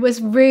 Yeah, it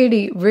was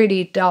really,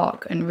 really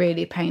dark and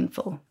really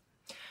painful.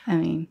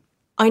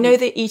 I know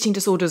that eating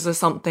disorders are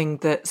something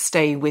that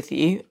stay with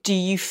you. Do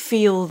you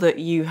feel that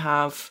you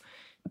have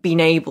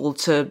been able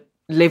to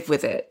live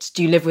with it?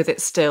 Do you live with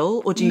it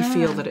still, or do you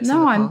feel that it's in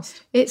the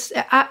past? It's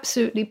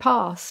absolutely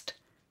past.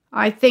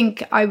 I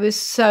think I was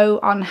so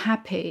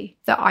unhappy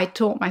that I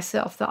taught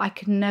myself that I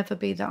could never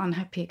be that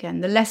unhappy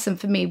again. The lesson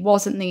for me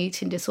wasn't the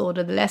eating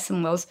disorder. The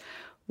lesson was,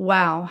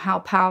 wow, how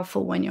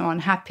powerful when you're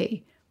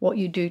unhappy, what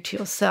you do to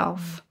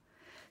yourself.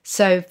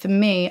 So for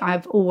me,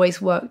 I've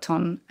always worked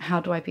on, how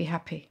do I be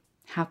happy?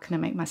 How can I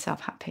make myself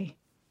happy?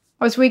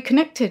 I was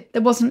reconnected.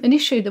 There wasn't an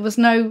issue. There was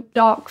no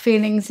dark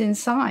feelings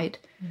inside.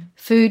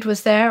 Food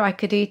was there. I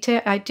could eat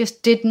it. I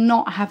just did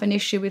not have an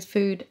issue with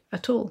food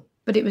at all.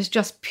 But it was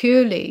just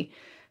purely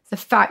the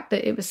fact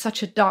that it was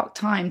such a dark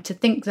time to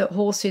think that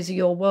horses are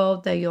your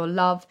world, they're your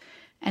love,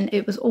 and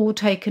it was all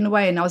taken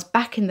away. And I was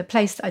back in the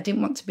place that I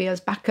didn't want to be. I was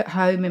back at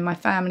home, in my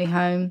family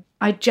home.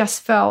 I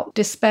just felt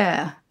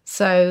despair.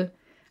 So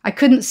I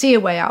couldn't see a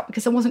way out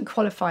because I wasn't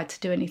qualified to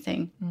do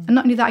anything. And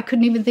not only that, I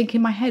couldn't even think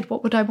in my head,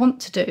 what would I want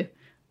to do?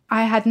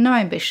 I had no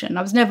ambition.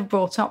 I was never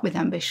brought up with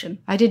ambition.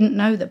 I didn't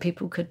know that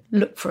people could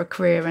look for a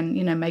career and,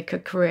 you know, make a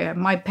career.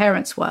 My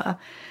parents were,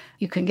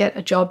 you can get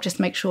a job, just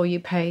make sure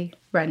you pay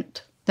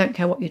rent. Don't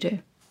care what you do.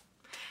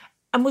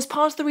 And was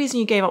part of the reason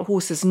you gave up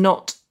horses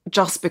not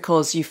just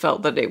because you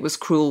felt that it was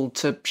cruel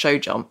to show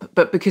jump,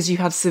 but because you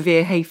had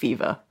severe hay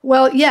fever?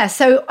 Well, yeah.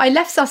 So I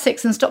left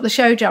Sussex and stopped the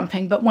show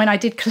jumping. But when I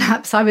did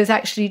collapse, I was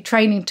actually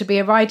training to be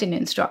a riding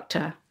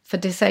instructor for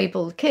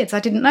disabled kids.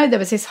 I didn't know there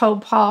was this whole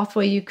path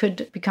where you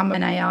could become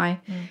an AI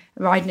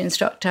riding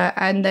instructor.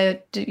 And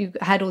you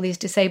had all these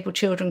disabled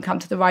children come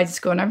to the riding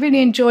school. And I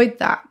really enjoyed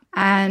that.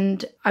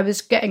 And I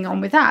was getting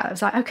on with that. I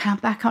was like, okay, I'm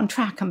back on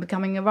track. I'm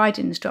becoming a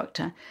riding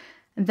instructor.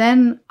 And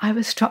then I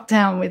was struck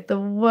down with the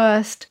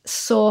worst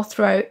sore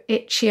throat,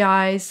 itchy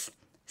eyes,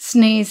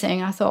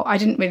 sneezing. I thought, I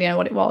didn't really know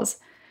what it was.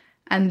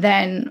 And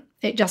then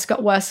it just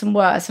got worse and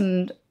worse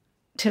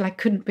until I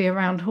couldn't be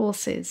around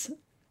horses.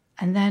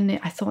 And then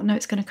I thought, no,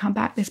 it's going to come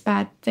back. This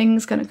bad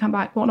thing's going to come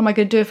back. What am I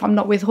going to do if I'm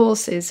not with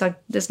horses?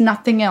 There's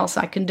nothing else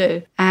I can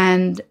do.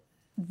 And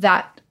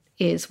that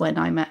is when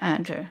I met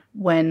Andrew,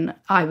 when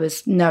I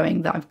was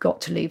knowing that I've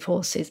got to leave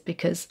horses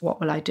because what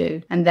will I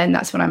do? And then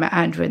that's when I met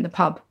Andrew in the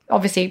pub.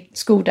 Obviously,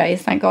 school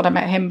days, thank God I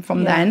met him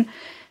from then.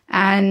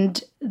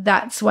 And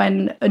that's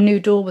when a new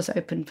door was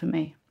opened for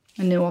me,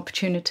 a new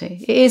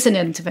opportunity. It is an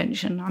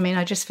intervention. I mean,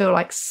 I just feel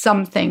like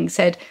something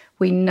said,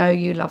 we know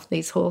you love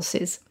these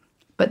horses,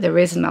 but there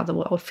is another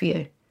world for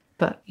you.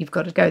 But you've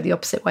got to go the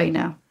opposite way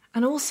now.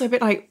 And also a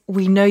bit like,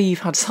 we know you've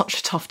had such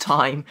a tough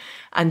time,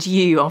 and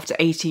you, after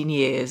 18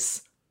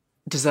 years,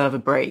 deserve a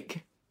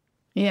break.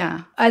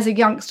 Yeah. As a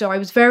youngster, I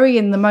was very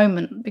in the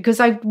moment because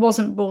I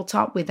wasn't brought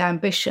up with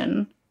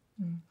ambition.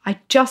 I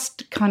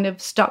just kind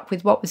of stuck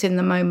with what was in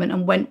the moment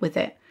and went with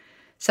it.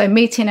 So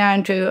meeting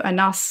Andrew and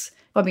us,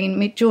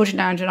 George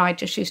and Andrew and I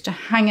just used to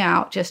hang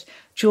out.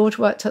 George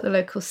worked at the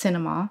local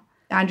cinema.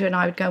 Andrew and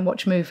I would go and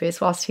watch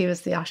movies whilst he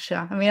was the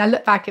usher. I mean, I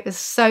look back, it was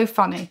so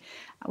funny.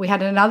 We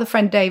had another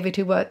friend, David,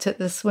 who worked at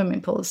the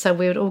swimming pool. So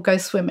we would all go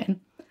swimming.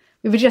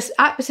 We were just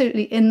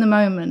absolutely in the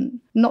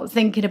moment, not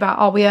thinking about,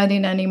 are we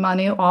earning any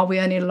money or are we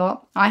earning a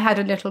lot? I had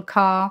a little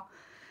car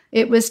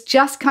It was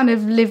just kind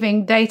of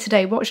living day to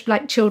day.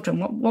 Like children,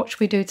 what should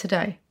we do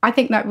today? I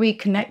think that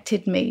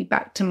reconnected me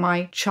back to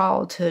my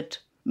childhood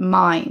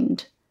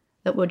mind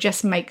that would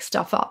just make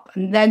stuff up.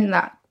 And then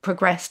that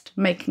progressed,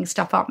 making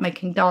stuff up,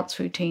 making dance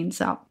routines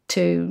up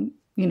to,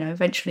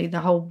 eventually the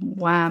whole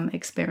Wham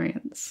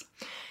experience.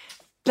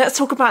 Let's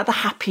talk about the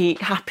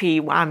happy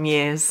Wham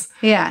years.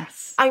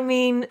 Yes. I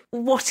mean,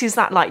 what is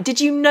that like? Did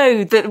you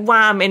know that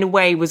Wham, in a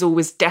way, was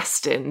always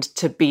destined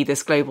to be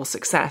this global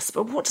success?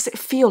 But what does it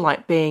feel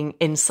like being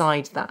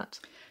inside that?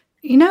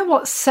 You know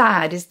what's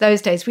sad is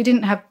those days we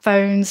didn't have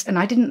phones and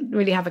I didn't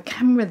really have a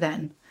camera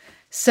then.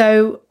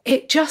 So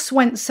it just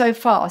went so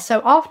far.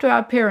 So after our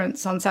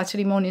appearance on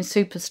Saturday Morning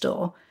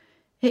Superstore,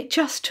 it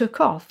just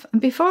took off.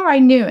 And before I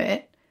knew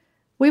it,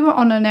 we were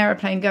on an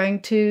aeroplane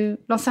going to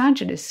Los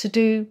Angeles to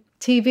do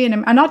TV.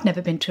 And I'd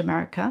never been to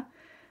America.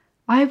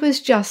 I was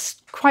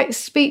just quite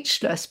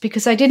speechless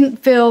because I didn't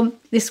feel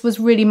this was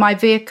really my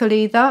vehicle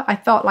either. I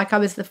felt like I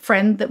was the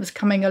friend that was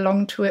coming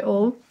along to it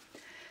all.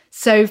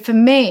 So for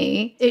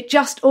me, it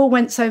just all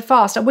went so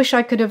fast. I wish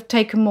I could have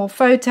taken more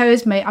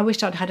photos. I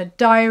wish I'd had a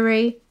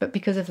diary, but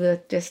because of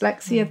the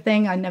dyslexia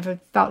thing, I never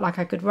felt like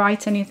I could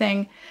write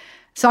anything.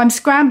 So I'm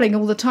scrambling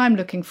all the time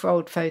looking for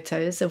old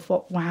photos of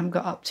what Wham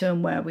got up to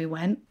and where we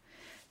went,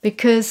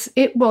 because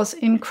it was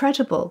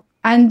incredible.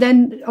 And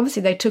then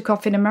obviously they took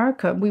off in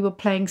America. We were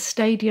playing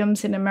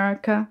stadiums in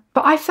America.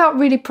 But I felt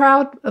really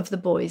proud of the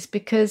boys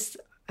because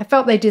I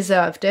felt they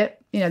deserved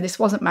it. This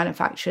wasn't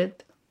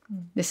manufactured.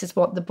 This is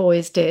what the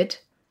boys did.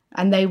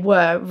 And they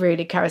were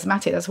really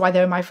charismatic. That's why they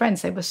were my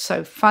friends. They were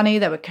so funny.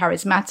 They were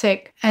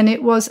charismatic. And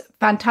it was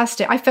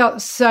fantastic. I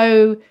felt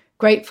so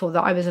grateful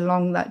that I was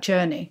along that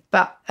journey.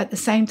 But at the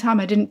same time,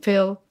 I didn't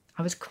feel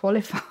I was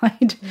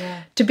qualified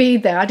to be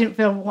there. I didn't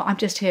feel, I'm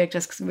just here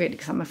just really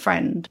because I'm a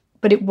friend.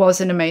 But it was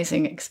an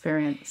amazing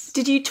experience.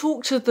 Did you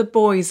talk to the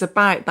boys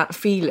about that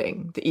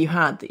feeling that you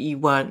had that you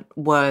weren't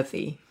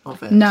worthy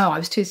of it? No, I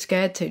was too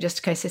scared to, just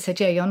in case they said,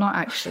 yeah, you're not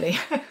actually.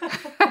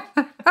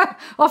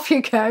 Off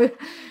you go.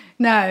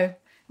 No,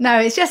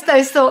 it's just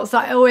those thoughts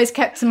that I always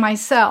kept to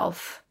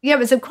myself. Yeah, it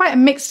was quite a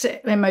mixed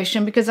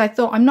emotion because I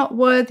thought I'm not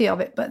worthy of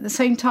it. But at the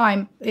same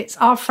time, it's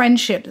our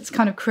friendship that's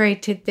kind of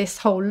created this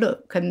whole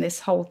look and this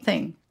whole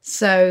thing.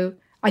 So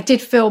I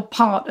did feel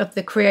part of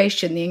the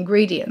creation, the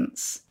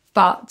ingredients.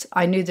 But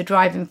I knew the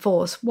driving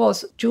force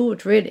was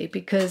George, really,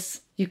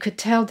 because you could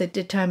tell the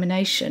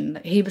determination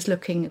that he was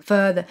looking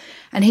further.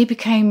 And he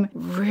became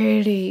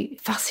really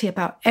fussy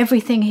about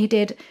everything he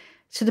did,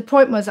 to the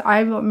point was I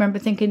remember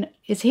thinking,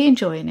 is he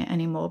enjoying it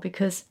anymore?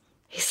 Because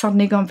he's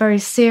suddenly gone very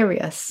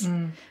serious.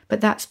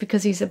 But that's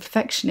because he's a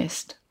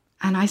perfectionist.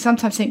 And I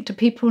sometimes think, do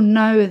people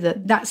know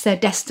that that's their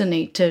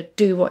destiny to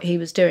do what he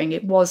was doing?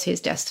 It was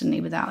his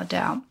destiny, without a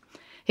doubt.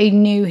 He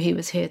knew he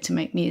was here to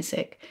make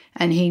music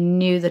and he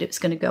knew that it was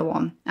going to go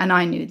on. And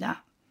I knew that.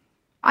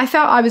 I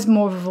felt I was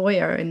more of a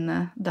voyeur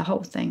in the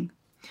whole thing.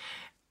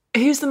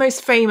 Who's the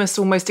most famous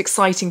or most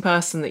exciting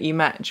person that you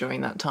met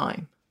during that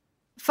time?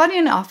 Funny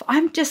enough,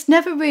 I've just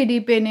never really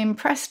been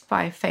impressed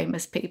by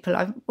famous people.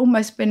 I've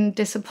almost been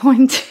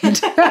disappointed.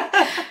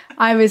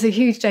 I was a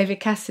huge David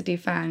Cassidy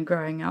fan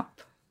growing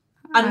up.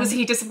 And was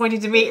he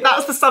disappointed to meet?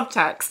 That's the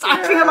subtext.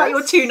 I feel like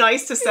you're too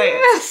nice to say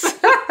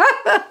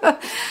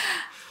it.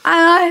 And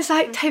I was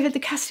like, David the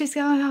Cassidy's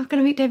going, I'm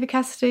going to meet David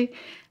Cassidy.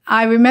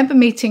 I remember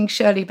meeting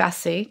Shirlie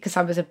Bassey because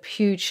I was a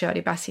huge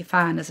Shirlie Bassey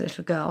fan as a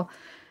little girl.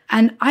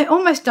 And I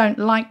almost don't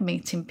like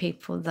meeting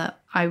people that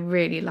I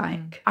really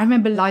like. I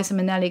remember Liza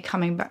Minnelli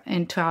coming back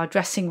into our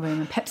dressing room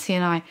and Pepsi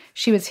and I,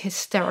 she was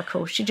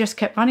hysterical. She just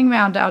kept running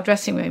around our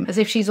dressing room as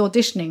if she's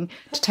auditioning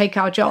to take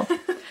our job.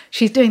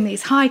 She's doing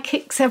these high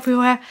kicks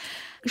everywhere.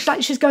 It's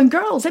like she's going,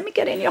 girls, let me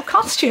get in your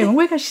costume. And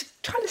we're going, she's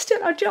trying to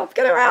steal our job.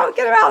 Get her out.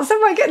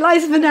 Someone get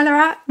Liza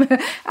Minnelli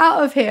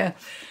out of here.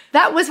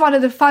 That was one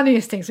of the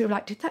funniest things. We were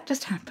like, did that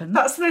just happen?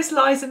 That's the most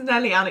Liza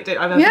Minnelli anecdote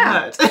I've ever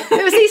heard.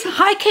 There was these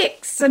high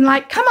kicks and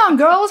like, come on,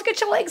 girls, get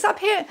your legs up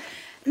here.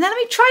 And then let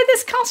me try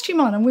this costume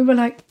on. And we were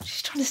like,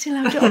 she's trying to steal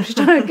our job. She's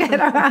trying to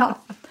get her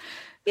out.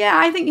 Yeah,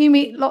 I think you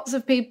meet lots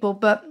of people,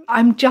 but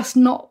I'm just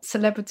not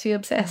celebrity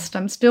obsessed.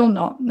 I'm still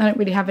not. I don't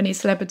really have any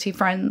celebrity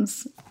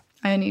friends.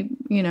 I only,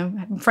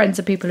 friends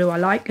are people who I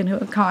like and who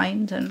are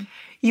kind. And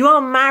you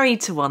are married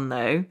to one,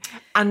 though.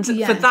 And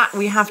for that,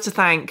 we have to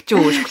thank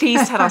George.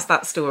 Please tell us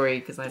that story,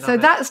 because I love it. So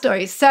that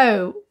story.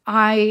 So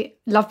I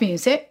love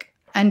music,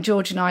 and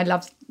George and I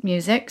love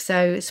music.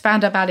 So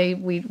Spandau Ballet,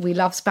 we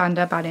love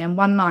Spandau Ballet. And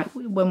one night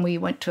when we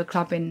went to a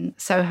club in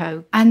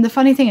Soho, and the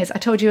funny thing is, I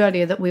told you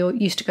earlier that we all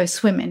used to go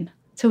swimming.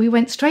 So we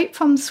went straight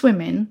from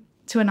swimming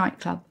to a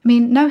nightclub. I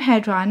mean, no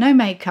hairdryer, no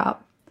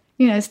makeup.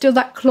 Still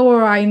that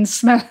chlorine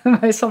smell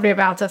most probably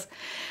about us.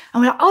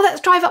 And we're like, oh,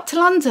 let's drive up to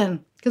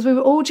London. Because we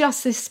were all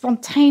just this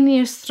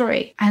spontaneous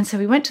three. And so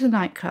we went to the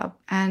nightclub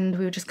and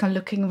we were just kind of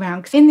looking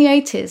around. In the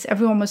 80s,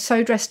 everyone was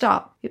so dressed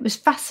up. It was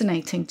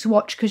fascinating to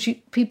watch because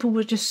people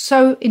were just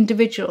so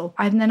individual.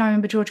 And then I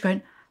remember George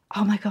going,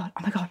 oh my God,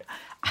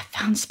 I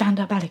found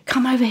Spandau Ballet.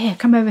 Come over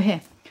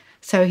here.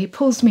 So he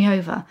pulls me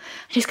over. And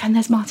he's going,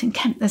 there's Martin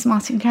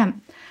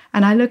Kemp.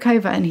 And I look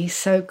over and he's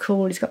so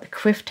cool. He's got the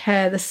coiffed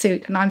hair, the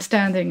suit, and I'm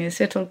standing in this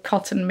little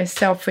cotton Miss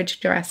Selfridge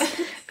dress,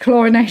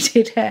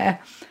 chlorinated hair,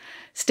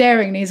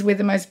 staring, and he's with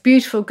the most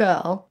beautiful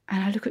girl.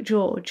 And I look at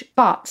George,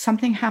 but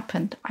something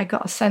happened. I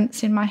got a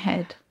sense in my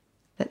head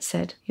that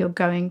said, you're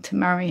going to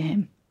marry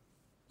him.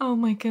 Oh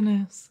my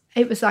goodness.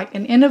 It was like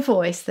an inner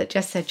voice that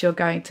just said, you're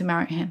going to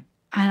marry him.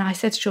 And I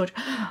said to George,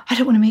 I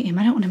don't want to meet him.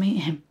 I don't want to meet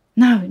him.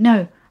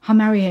 No, I'll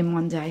marry him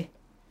one day.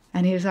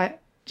 And he was like,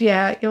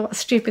 yeah, what a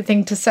stupid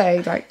thing to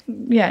say. Like,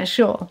 yeah,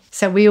 sure.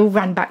 So we all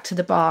ran back to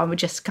the bar and were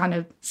just kind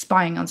of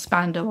spying on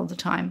Spandau all the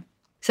time.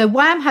 So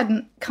Wham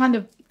hadn't kind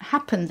of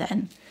happened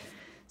then.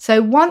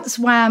 So once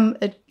Wham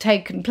had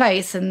taken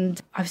place,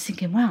 and I was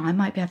thinking, wow, I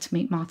might be able to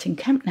meet Martin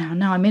Kemp now.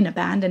 Now I'm in a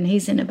band and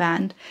he's in a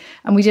band.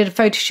 And we did a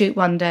photo shoot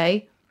one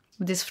day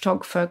with this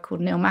photographer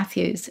called Neil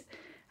Matthews.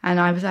 And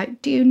I was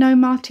like, do you know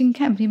Martin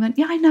Kemp? And he went,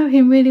 yeah, I know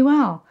him really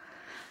well.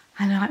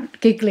 And I'm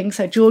giggling,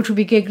 so George will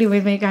be giggling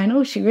with me, going,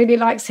 oh, she really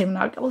likes him. And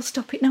I'd go, oh,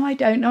 stop it. No, I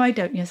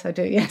don't. Yes, I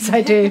do. Yes,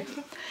 I do.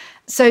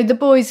 So the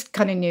boys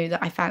kind of knew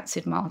that I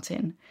fancied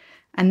Martin.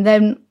 And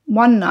then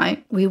one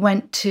night we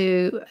went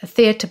to a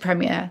theatre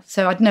premiere.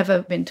 So I'd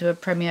never been to a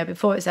premiere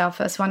before. It was our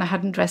first one. I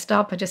hadn't dressed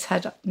up. I just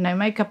had no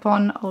makeup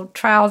on, old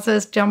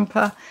trousers,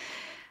 jumper.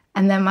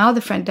 And then my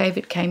other friend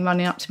David came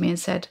running up to me and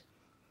said,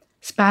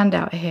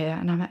 Spandau are here.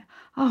 And I'm like,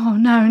 oh,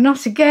 no,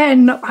 not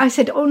again. I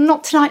said, oh,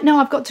 not tonight. No,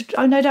 I've got to.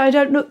 Oh, no, I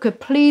don't look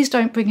good. Please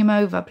don't bring him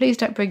over. Please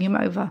don't bring him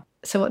over.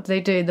 So what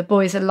do? The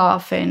boys are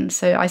laughing.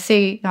 So I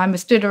see, I'm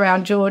stood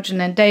around George, and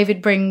then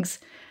David brings,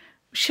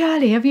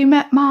 Shirlie, have you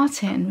met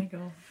Martin? Oh, my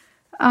God.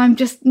 I'm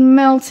just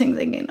melting,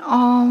 thinking,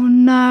 oh,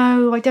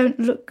 no, I don't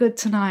look good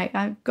tonight.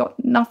 I've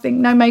got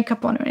nothing, no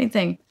makeup on or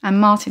anything.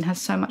 And Martin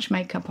has so much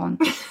makeup on.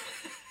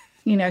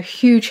 You know,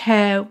 huge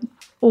hair,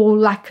 all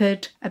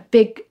lacquered, a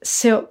big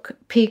silk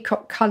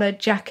peacock coloured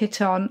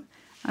jacket on.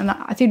 And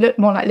I think he looked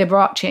more like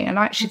Liberace. And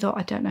I actually thought,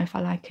 I don't know if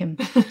I like him.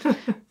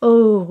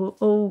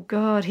 oh,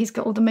 God, he's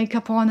got all the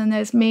makeup on and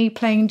there's me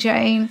playing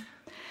Jane.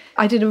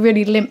 I did a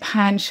really limp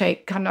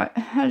handshake, kind of like,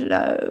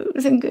 hello,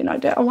 thinking,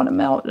 I want to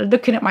melt.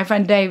 Looking at my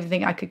friend Dave,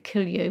 thinking, I could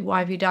kill you. Why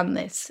have you done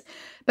this?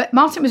 But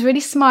Martin was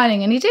really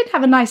smiling and he did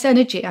have a nice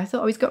energy. I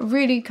thought, oh, he's got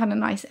really kind of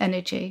nice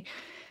energy.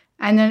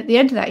 And then at the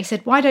end of that, he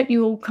said, why don't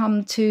you all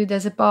come to,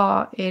 there's a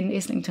bar in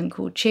Islington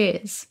called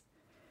Cheers.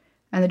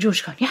 And the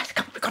George going, yeah,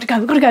 come, we've got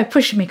to go,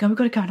 pushing me, we've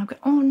got to go. And I'm going,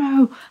 oh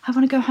no, I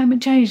want to go home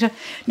and change.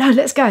 No,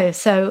 let's go.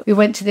 So we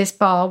went to this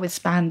bar with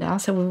Spandau.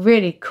 So we're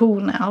really cool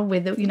now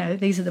with,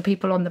 these are the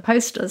people on the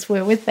posters,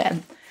 we're with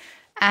them.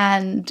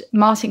 And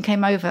Martin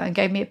came over and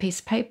gave me a piece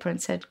of paper and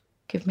said,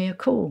 give me a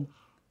call.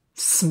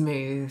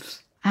 Smooth.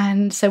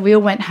 And so we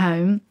all went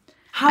home.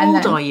 How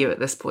old are you at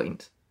this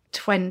point?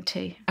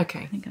 20. Okay.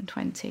 I think I'm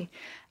 20.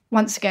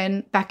 Once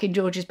again, back in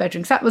George's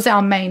bedroom. So that was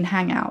our main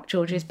hangout,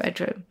 George's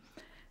bedroom.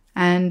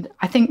 And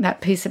I think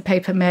that piece of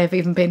paper may have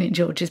even been in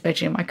George's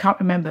bedroom. I can't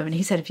remember. And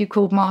he said, have you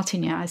called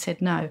Martin yet? I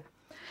said, no.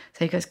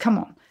 So he goes, come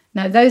on.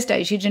 Now, those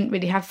days, you didn't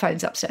really have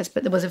phones upstairs,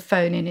 but there was a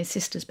phone in his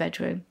sister's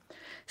bedroom.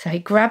 So he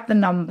grabbed the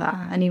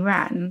number and he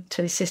ran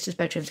to his sister's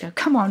bedroom to go,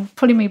 come on,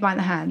 pulling me by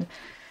the hand.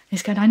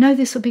 He's going, I know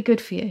this will be good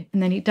for you.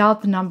 And then he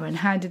dialed the number and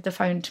handed the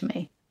phone to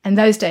me. And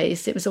those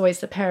days, it was always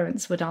the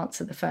parents would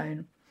answer the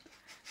phone.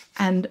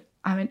 And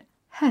I went,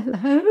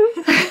 hello,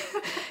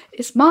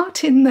 is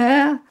Martin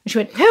there? And she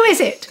went, who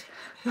is it?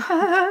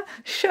 Shirlie.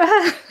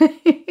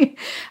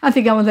 I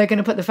think, oh, they're going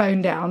to put the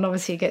phone down.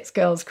 Obviously, he gets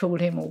girls call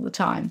him all the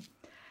time.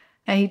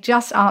 And he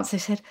just answered, he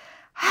said,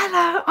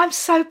 hello, I'm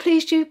so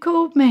pleased you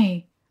called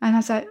me. And I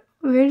was like,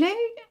 really?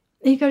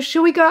 He goes,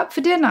 shall we go out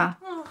for dinner?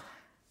 Oh.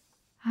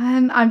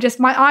 And I'm just,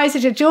 my eyes are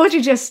just, George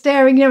is just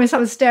staring, when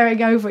someone's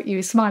staring over at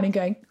you, smiling,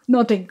 going,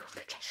 nodding.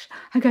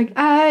 I'm going,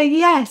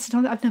 yes.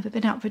 And I've never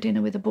been out for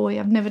dinner with a boy.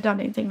 I've never done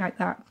anything like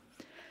that.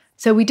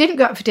 So we didn't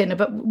go out for dinner,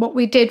 but what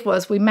we did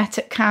was we met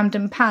at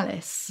Camden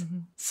Palace. Mm-hmm.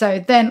 So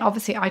then,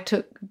 obviously, I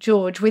took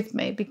George with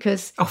me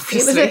because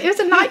it was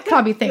a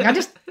nightclubby thing.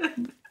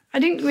 I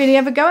didn't really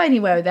ever go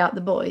anywhere without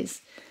the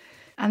boys.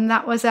 And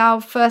that was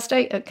our first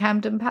date at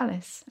Camden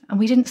Palace. And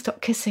we didn't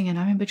stop kissing. And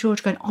I remember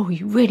George going, oh,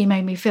 you really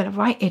made me feel a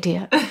right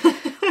idiot.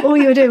 All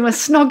you were doing was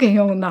snogging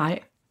all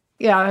night.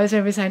 Yeah, I was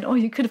always saying, oh,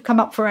 you could have come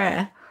up for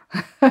air.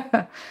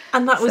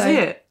 And that was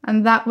it?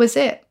 And that was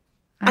it.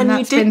 And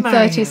that's you did been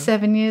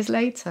 37 years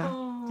later.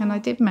 Oh. And I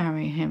did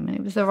marry him. And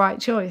it was the right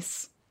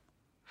choice.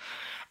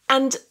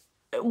 And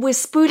we're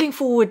spooling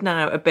forward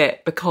now a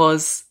bit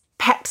because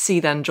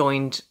Pepsi then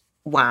joined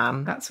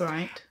Wham. That's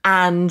right.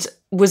 And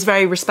was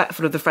very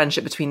respectful of the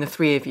friendship between the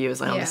three of you,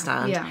 as I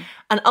understand. Yeah.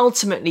 And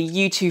ultimately,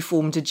 you two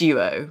formed a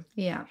duo.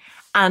 Yeah.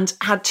 And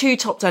had 2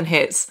 top 10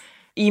 hits.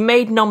 You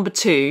made number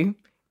 2,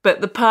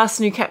 but the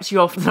person who kept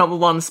you off the number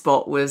 1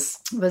 spot was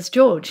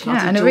George.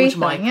 Yeah, and George Aretha.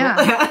 Michael.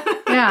 Yeah.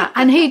 Yeah.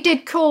 And he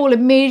did call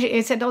immediately.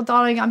 He said, oh,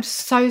 darling, I'm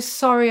so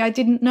sorry. I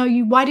didn't know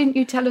you. Why didn't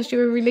you tell us you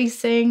were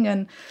releasing?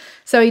 And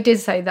so he did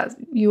say that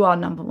you are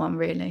number 1,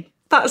 really.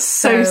 That's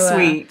so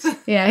sweet.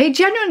 Yeah, he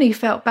genuinely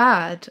felt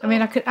bad. I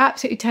mean, I could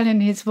absolutely tell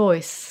in his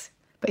voice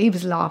But he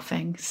was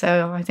laughing.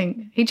 So I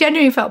think he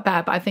genuinely felt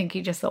bad, but I think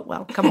he just thought,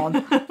 well, come on.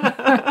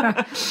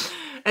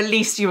 At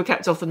least you were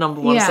kept off the number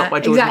one stop by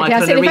George exactly.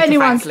 Michael and Aretha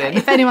Franklin.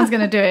 If anyone's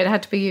going to do it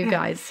had to be you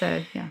guys.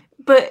 So, yeah.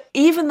 But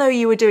even though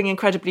you were doing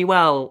incredibly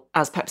well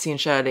as Pepsi and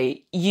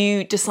Shirlie,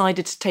 you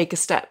decided to take a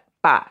step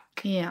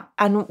back. Yeah.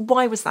 And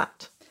why was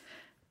that?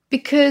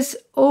 Because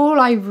all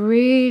I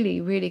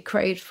really, really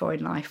craved for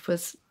in life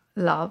was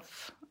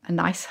love, a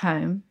nice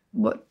home.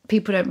 What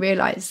people don't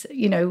realise,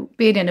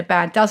 being in a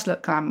band does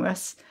look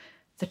glamorous.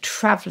 The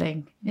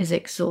travelling is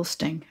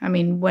exhausting. I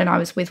mean, when I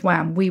was with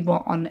Wham, we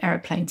were on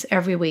aeroplanes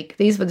every week.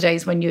 These were the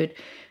days when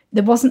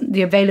there wasn't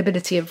the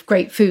availability of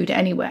great food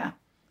anywhere.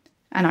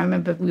 And I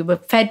remember we were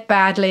fed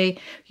badly.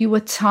 You were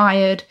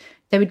tired.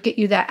 They would get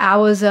you there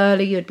hours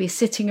early. You'd be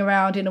sitting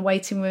around in a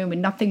waiting room with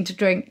nothing to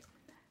drink.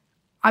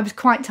 I was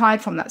quite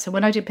tired from that. So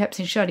when I did Pepsi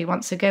and Shirlie,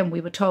 once again,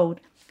 we were told,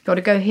 got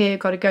to go here,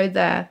 got to go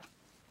there.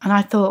 And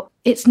I thought,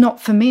 it's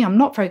not for me. I'm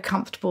not very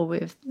comfortable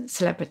with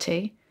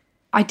celebrity.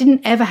 I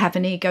didn't ever have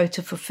an ego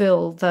to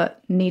fulfill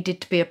that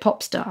needed to be a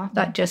pop star.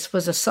 That just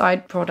was a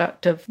side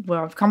product of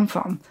where I've come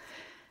from.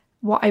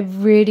 What I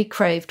really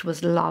craved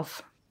was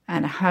love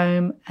and a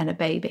home and a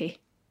baby.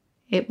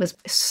 It was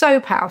so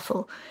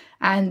powerful.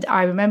 And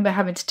I remember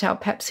having to tell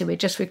Pepsi, we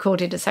just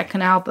recorded a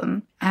second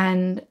album,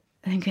 and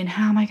thinking,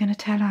 how am I going to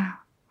tell her?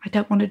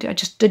 I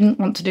just didn't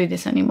want to do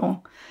this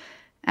anymore.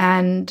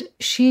 And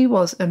she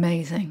was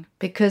amazing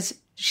because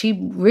she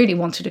really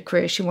wanted a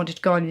career. She wanted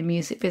to go in the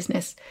music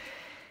business.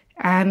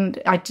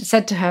 And I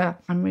said to her,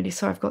 I'm really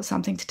sorry, I've got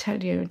something to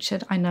tell you. And she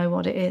said, I know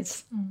what it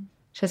is.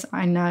 She says,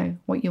 I know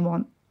what you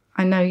want.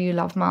 I know you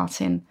love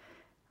Martin.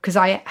 Because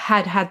I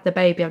had the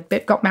baby. I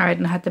got married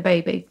and had the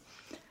baby.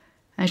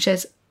 And she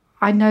says,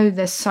 I know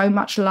there's so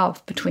much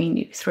love between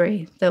you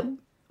three that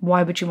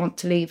why would you want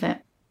to leave it?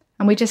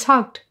 And we just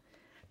hugged.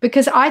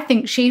 Because I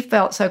think she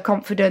felt so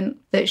confident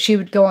that she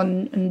would go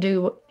on and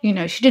do,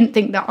 she didn't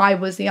think that I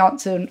was the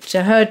answer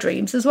to her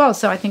dreams as well.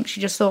 So I think she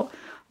just thought,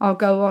 I'll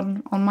go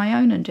on my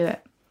own and do it.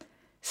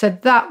 So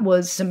that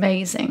was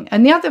amazing.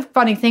 And the other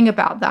funny thing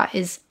about that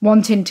is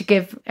wanting to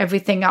give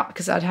everything up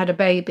because I'd had a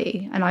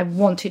baby and I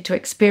wanted to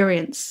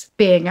experience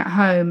being at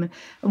home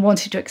and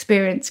wanted to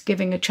experience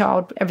giving a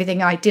child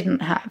everything I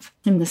didn't have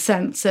in the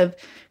sense of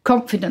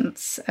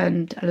confidence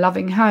and a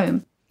loving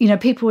home.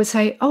 People would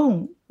say,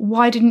 oh,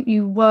 why didn't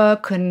you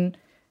work? And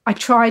I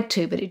tried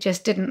to, but it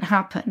just didn't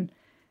happen.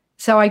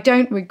 So I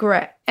don't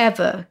regret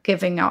ever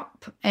giving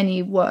up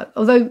any work.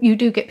 Although you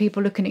do get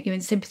people looking at you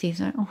in sympathy,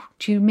 saying, oh,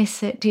 do you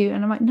miss it?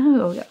 And I'm like,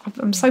 no,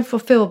 I'm so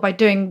fulfilled by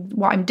doing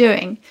what I'm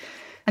doing.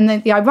 And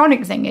then the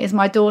ironic thing is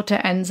my daughter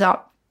ends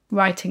up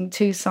writing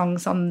 2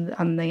 songs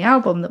on the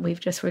album that we've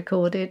just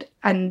recorded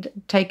and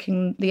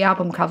taking the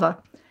album cover.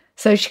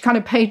 So she kind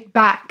of paid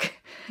back.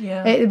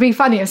 Yeah. It'd be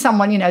funny if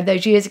someone,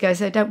 those years ago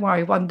said, don't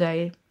worry, one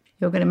day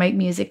you're going to make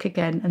music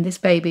again and this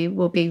baby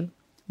will be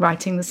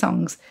writing the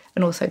songs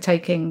and also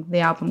taking the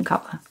album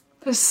cover.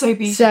 That's so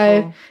beautiful.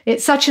 So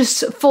it's such a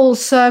full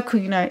circle,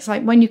 it's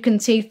like when you can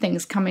see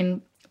things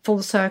coming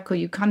full circle,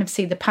 you kind of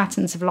see the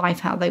patterns of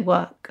life, how they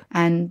work.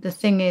 And the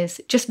thing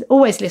is, just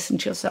always listen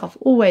to yourself,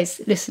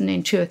 always listen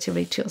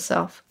intuitively to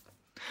yourself.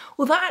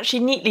 Well, that actually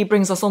neatly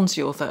brings us on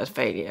to your third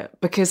failure,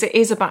 because it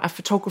is about a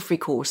photography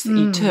course that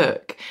you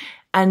took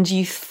and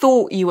you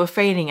thought you were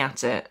failing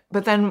at it.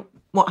 But then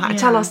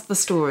tell us the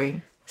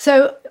story.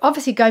 So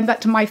obviously going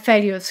back to my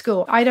failure of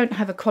school, I don't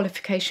have a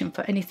qualification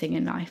for anything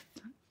in life.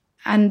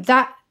 And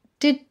that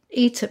did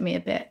eat at me a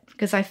bit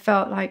because I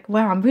felt like,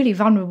 wow, I'm a really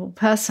vulnerable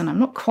person. I'm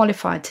not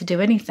qualified to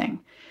do anything.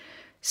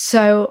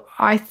 So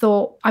I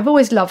thought, I've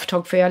always loved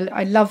photography.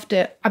 I loved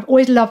it. I've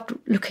always loved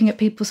looking at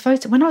people's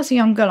photos. When I was a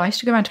young girl, I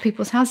used to go around to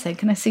people's houses saying,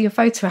 can I see your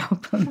photo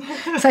album?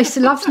 So I used to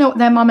love to know what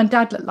their mum and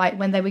dad looked like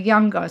when they were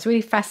younger. I was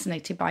really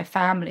fascinated by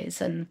families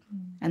and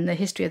the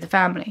history of the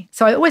family.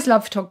 So I always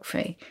loved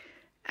photography.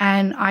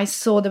 And I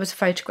saw there was a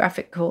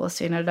photographic course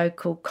in a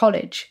local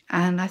college.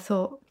 And I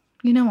thought,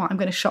 you know what, I'm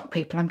going to shock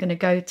people. I'm going to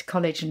go to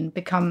college and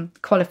become a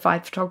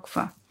qualified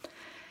photographer.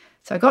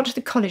 So I got to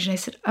the college and they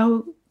said,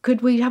 oh,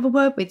 could we have a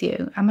word with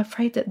you? I'm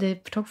afraid that the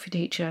photography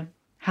teacher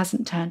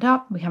hasn't turned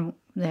up. We couldn't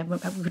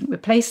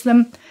replace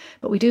them,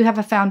 but we do have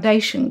a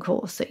foundation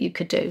course that you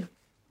could do.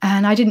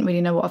 And I didn't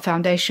really know what a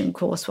foundation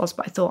course was,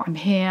 but I thought, I'm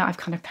here, I've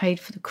kind of paid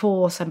for the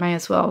course, I may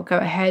as well go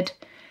ahead.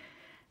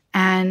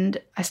 And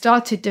I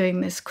started doing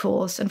this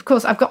course. And of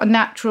course, I've got a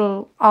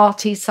natural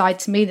arty side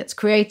to me that's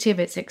creative,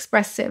 it's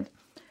expressive.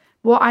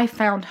 What I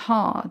found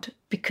hard,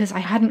 because I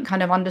hadn't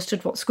kind of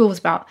understood what school was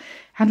about,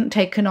 hadn't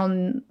taken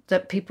on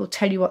that people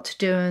tell you what to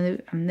do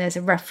and there's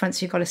a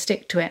reference, you've got to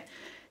stick to it.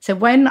 So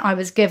when I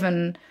was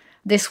given,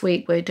 this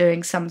week we're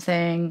doing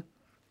something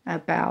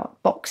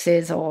about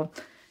boxes, or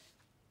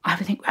I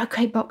would think,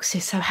 okay,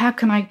 boxes, so how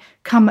can I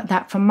come at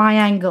that from my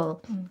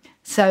angle?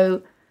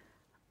 So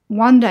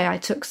one day I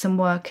took some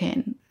work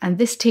in, and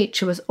this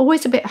teacher was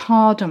always a bit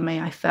hard on me,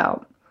 I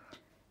felt.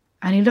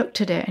 And he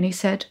looked at it and he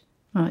said,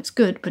 well, it's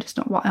good, but it's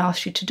not what I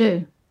asked you to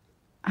do.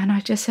 And I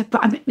just said,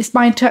 but it's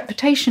my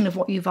interpretation of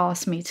what you've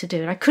asked me to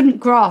do. And I couldn't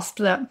grasp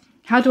that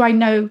How do I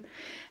know?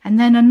 And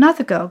then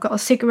another girl got a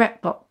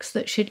cigarette box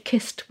that she'd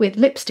kissed with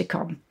lipstick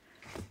on.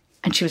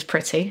 And she was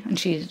pretty and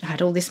she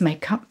had all this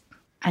makeup.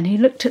 And he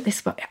looked at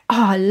this box.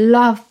 Oh, I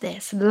love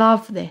this,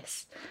 love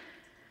this.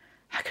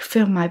 I could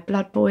feel my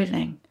blood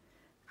boiling.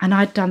 And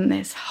I'd done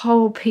this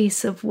whole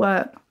piece of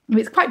work.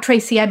 It's quite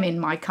Tracy Emin,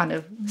 my kind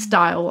of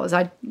style was.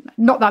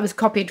 Not that I was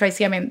copying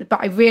Tracy Emin, but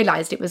I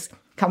realised it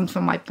comes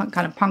from my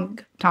kind of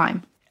punk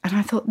time. And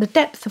I thought, the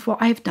depth of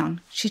what I've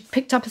done. She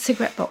picked up a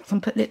cigarette box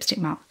and put lipstick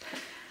marks.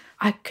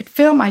 I could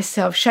feel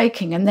myself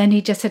shaking. And then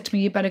he just said to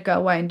me, you better go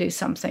away and do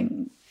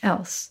something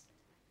else.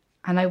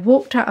 And I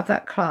walked out of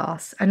that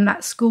class and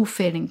that school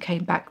feeling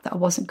came back that I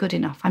wasn't good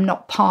enough. I'm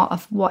not part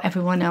of what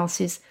everyone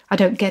else is. I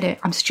don't get it.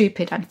 I'm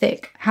stupid. I'm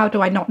thick. How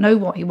do I not know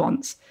what he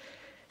wants?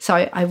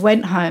 So I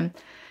went home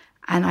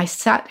and I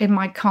sat in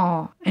my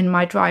car, in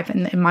my drive,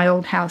 in my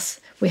old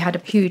house. We had a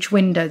huge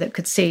window that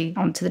could see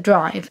onto the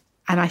drive.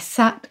 And I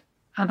sat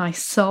and I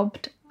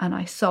sobbed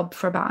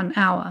for about an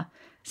hour.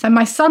 So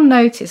my son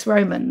noticed,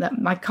 Roman, that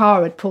my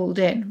car had pulled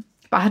in,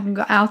 but I hadn't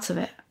got out of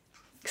it.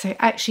 So I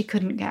actually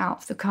couldn't get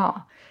out of the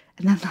car.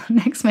 And then the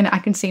next minute I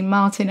can see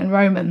Martin and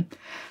Roman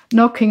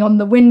knocking on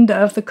the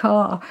window of the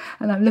car.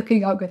 And I'm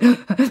looking up going,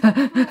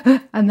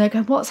 and they're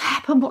going, what's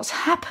happened? What's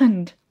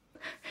happened?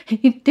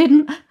 He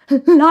didn't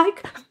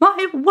like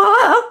my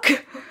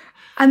work.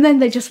 And then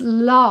they just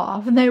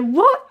laugh. And they,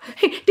 what?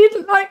 He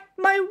didn't like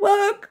my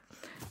work.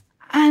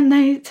 And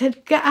they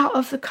said, get out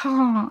of the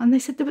car. And they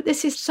said, but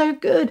this is so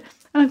good.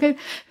 And I go,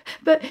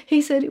 but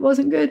he said it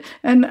wasn't good.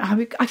 And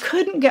I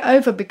couldn't get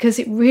over because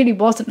it really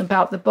wasn't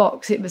about the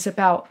box. It was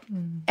about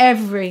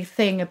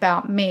everything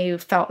about me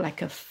felt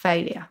like a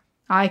failure.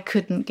 I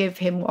couldn't give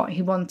him what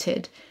he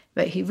wanted,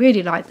 but he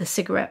really liked the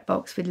cigarette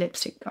box with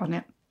lipstick on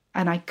it.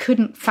 And I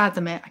couldn't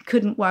fathom it. I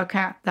couldn't work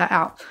that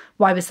out.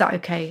 Why was that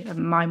okay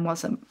and mine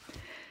wasn't?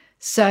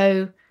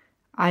 So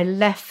I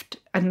left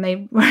and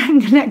they rang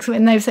the next week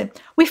and they said,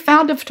 we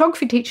found a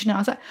photography teacher now. I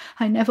was like,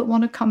 I never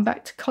want to come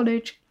back to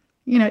college.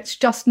 You know, it's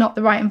just not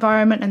the right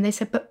environment. And they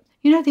said, but,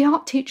 you know, the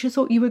art teacher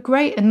thought you were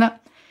great and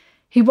that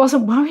he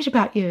wasn't worried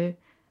about you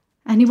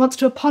and he wants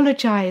to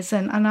apologise.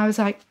 And I was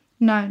like,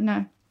 no,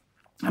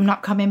 I'm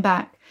not coming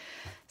back.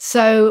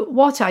 So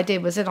what I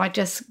did was that I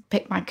just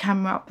picked my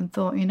camera up and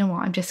thought, you know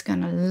what, I'm just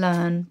going to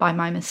learn by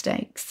my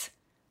mistakes.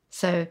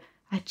 So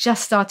I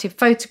just started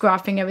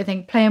photographing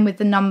everything, playing with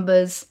the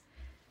numbers.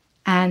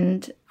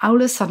 And all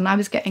of a sudden I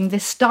was getting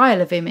this style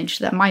of image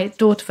that my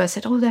daughter first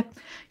said,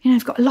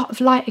 they've got a lot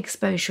of light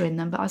exposure in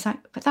them. But I was like,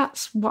 but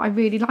that's what I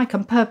really like.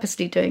 I'm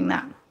purposely doing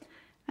that.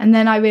 And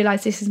then I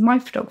realised this is my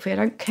photography. I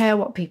don't care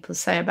what people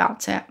say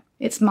about it.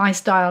 It's my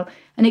style.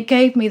 And it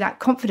gave me that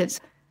confidence.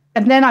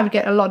 And then I would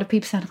get a lot of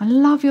people saying, I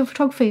love your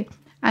photography.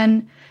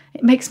 And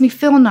it makes me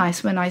feel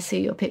nice when I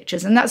see your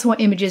pictures. And that's what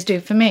images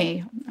do for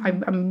me.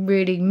 I'm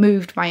really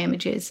moved by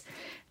images.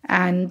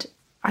 And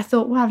I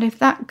thought, well, if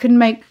that can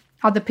make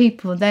other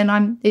people,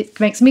 then it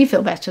makes me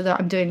feel better that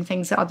I'm doing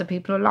things that other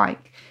people are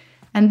like.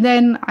 And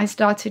then I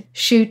started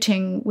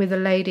shooting with a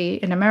lady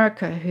in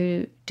America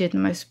who did the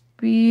most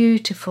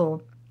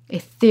beautiful,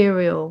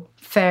 ethereal,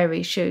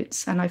 fairy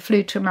shoots. And I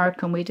flew to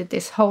America and we did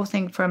this whole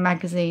thing for a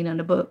magazine and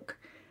a book.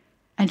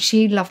 And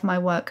she loved my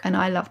work and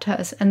I loved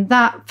hers. And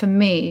that, for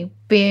me,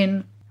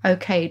 being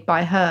okayed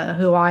by her,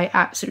 who I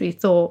absolutely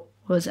thought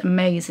was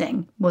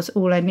amazing, was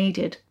all I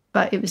needed.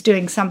 But it was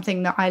doing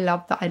something that I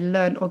loved, that I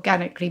learned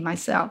organically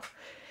myself.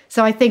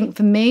 So I think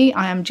for me,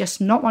 I am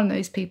just not one of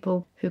those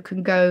people who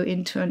can go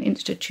into an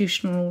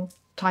institutional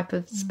type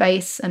of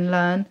space and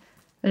learn.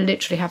 I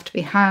literally have to be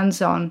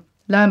hands-on,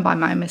 learn by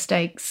my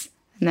mistakes,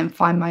 and then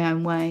find my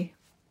own way.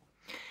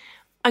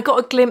 I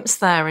got a glimpse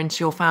there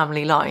into your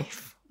family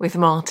life with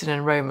Martin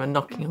and Roman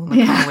knocking on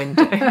the car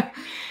window.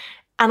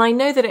 And I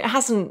know that it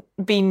hasn't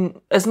been,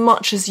 as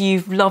much as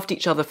you've loved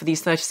each other for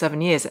these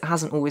 37 years, it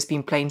hasn't always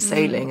been plain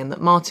sailing, and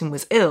that Martin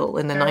was ill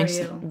in the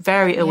 90s,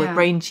 very ill with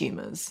brain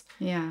tumours.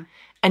 Yeah.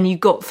 And you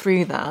got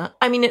through that.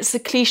 I mean, it's a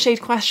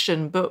cliched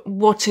question, but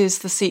what is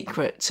the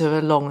secret to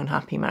a long and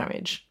happy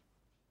marriage?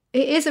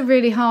 It is a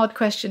really hard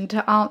question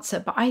to answer,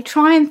 but I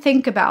try and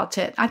think about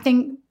it. I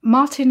think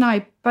Martin and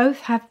I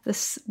both have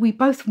this, we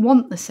both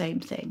want the same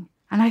thing.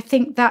 And I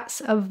think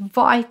that's a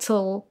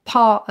vital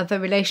part of a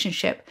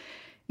relationship.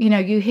 You know,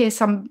 you hear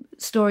some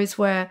stories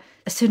where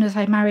as soon as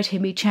I married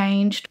him, he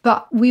changed.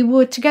 But we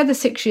were together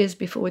 6 years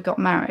before we got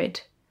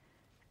married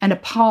and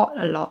apart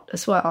a lot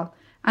as well.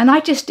 And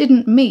I just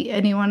didn't meet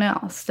anyone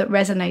else that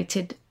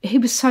resonated. He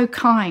was so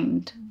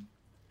kind.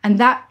 And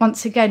that,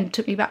 once again,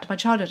 took me back to my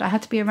childhood. I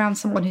had to be around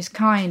someone who's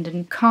kind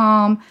and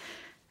calm.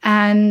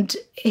 And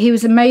he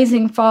was an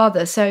amazing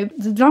father. So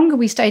the longer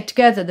we stayed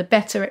together, the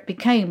better it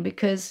became,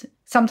 because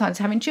sometimes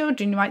having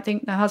children, you might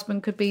think the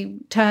husband could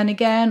turn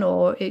again,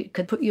 or it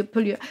could pull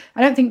you.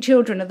 I don't think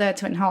children are there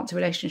to enhance a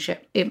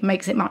relationship. It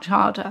makes it much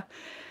harder.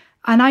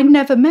 And I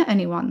never met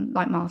anyone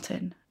like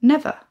Martin.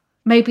 Never.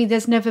 Maybe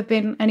there's never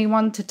been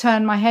anyone to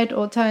turn my head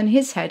or turn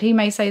his head. He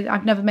may say,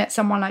 I've never met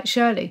someone like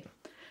Shirlie.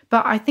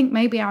 But I think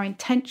maybe our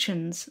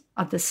intentions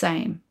are the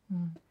same.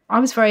 I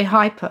was very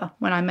hyper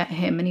when I met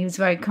him and he was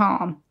very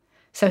calm.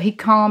 So he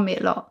calmed me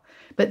a lot.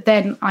 But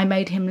then I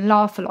made him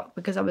laugh a lot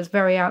because I was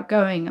very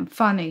outgoing and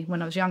funny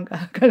when I was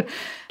younger.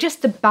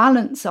 Just the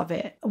balance of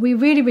it. We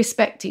really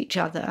respect each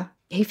other.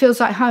 He feels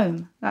like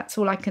home. That's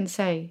all I can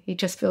say. He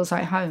just feels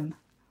like home.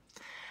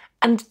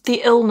 And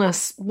the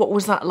illness, what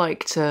was that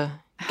like to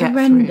get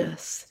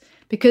Horrendous.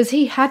 Because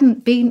he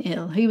hadn't been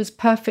ill. He was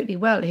perfectly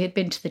well. He had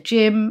been to the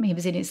gym. He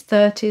was in his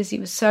 30s. He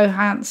was so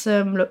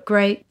handsome, looked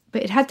great.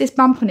 But it had this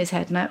bump on his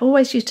head. And I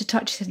always used to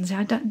touch it and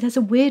say, there's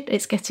a weird,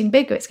 it's getting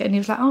bigger. And he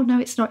was like, oh, no,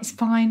 it's not. It's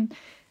fine.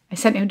 I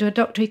sent him to a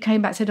doctor. He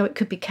came back and said, oh, it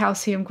could be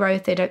calcium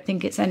growth. They don't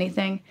think it's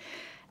anything.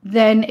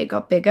 Then it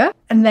got bigger.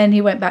 And then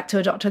he went back to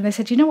a doctor and they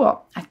said, you know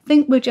what? I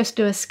think we'll just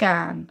do a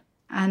scan.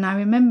 And I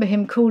remember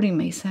him calling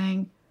me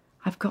saying,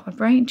 I've got a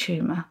brain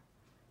tumour.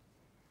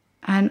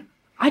 And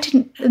I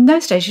didn't, in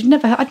those days,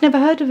 I'd never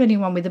heard of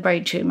anyone with a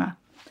brain tumour.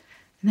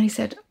 And then he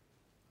said,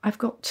 I've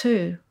got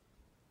 2.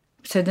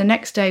 So the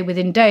next day,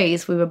 within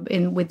days, we were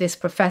in with this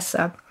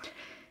professor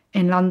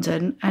in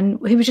London, and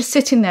he was just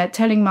sitting there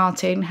telling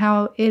Martin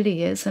how ill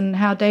he is and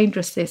how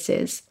dangerous this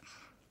is.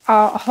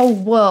 Our whole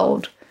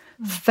world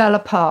fell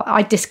apart.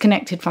 I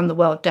disconnected from the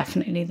world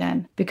definitely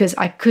then because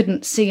I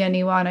couldn't see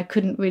anyone. I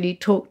couldn't really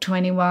talk to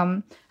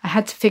anyone. I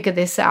had to figure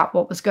this out,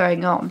 what was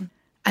going on.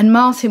 And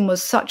Martin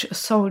was such a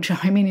soldier.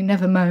 I mean, he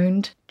never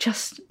moaned,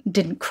 just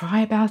didn't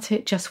cry about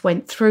it, just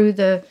went through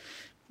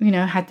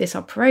had this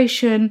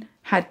operation,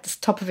 had the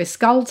top of his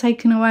skull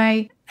taken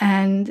away,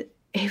 and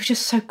he was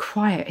just so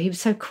quiet. He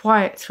was so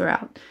quiet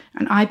throughout.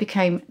 And I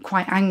became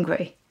quite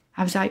angry.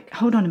 I was like,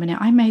 hold on a minute,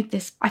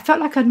 I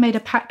felt like I'd made a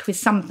pact with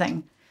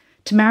something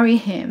to marry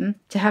him,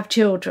 to have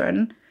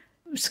children.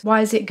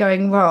 Why is it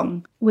going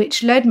wrong?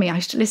 Which led me, I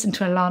used to listen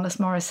to Alanis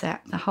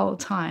Morissette the whole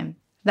time.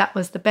 That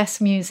was the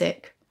best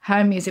music.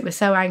 Her music was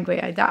so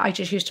angry. I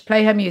just used to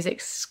play her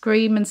music,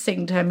 scream and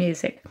sing to her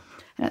music.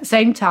 And at the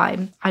same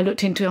time, I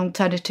looked into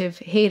alternative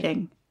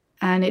healing.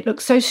 And it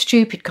looked so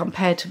stupid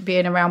compared to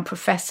being around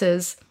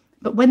professors.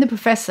 But when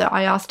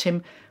I asked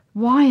him,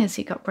 why has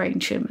he got brain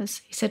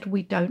tumours? He said,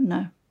 we don't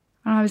know.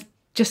 And I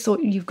just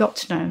thought, you've got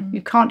to know.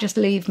 You can't just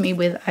leave me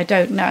with, I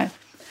don't know.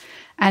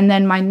 And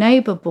then my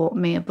neighbour bought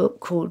me a book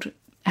called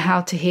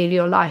How to Heal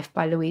Your Life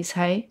by Louise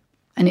Hay.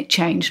 And it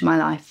changed my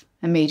life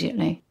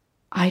immediately.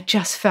 I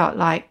just felt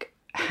like,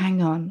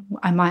 hang on,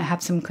 I might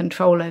have some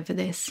control over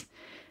this.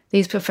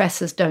 These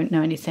professors don't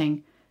know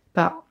anything,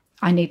 but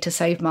I need to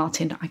save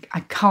Martin. I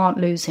can't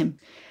lose him.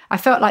 I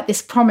felt like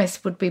this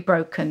promise would be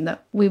broken,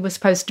 that we were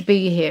supposed to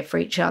be here for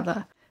each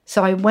other.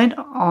 So I went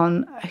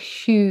on a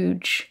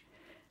huge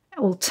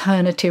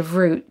alternative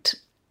route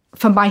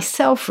for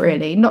myself,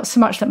 really. Not so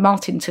much that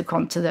Martin took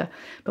on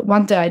but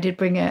one day I did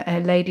bring a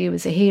lady who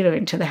was a healer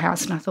into the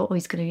house, and I thought, oh,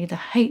 he's going to either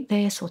hate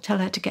this or tell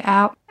her to get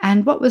out.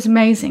 And what was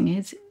amazing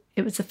is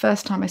it was the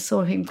first time I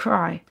saw him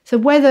cry. So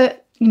whether,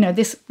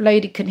 this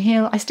lady can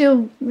heal, I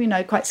still,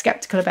 quite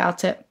sceptical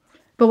about it.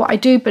 But what I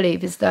do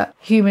believe is that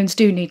humans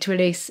do need to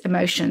release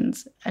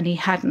emotions, and he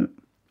hadn't.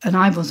 And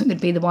I wasn't going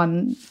to be the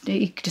one,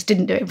 he just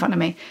didn't do it in front of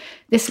me.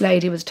 This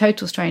lady was a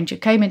total stranger,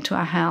 came into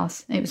our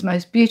house. It was the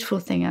most beautiful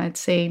thing I'd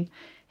seen.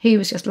 He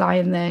was just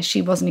lying there.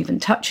 She wasn't even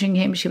touching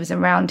him. She was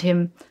around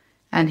him.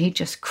 And he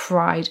just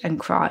cried and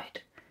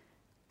cried.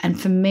 And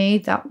for me,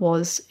 that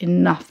was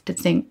enough to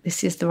think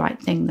this is the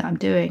right thing that I'm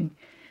doing.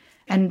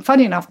 And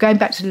funny enough, going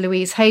back to the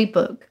Louise Hay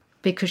book,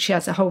 because she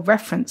has a whole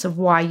reference of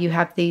why you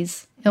have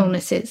these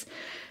illnesses.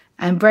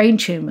 And brain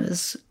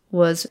tumours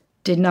was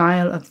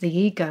denial of the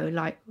ego,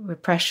 like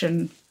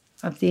repression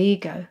of the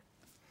ego.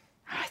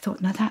 I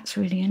thought, no, that's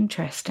really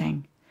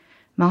interesting.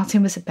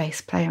 Martin was a bass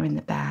player in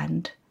the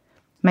band.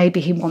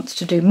 Maybe he wants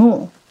to do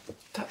more.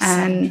 That's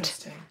so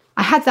interesting.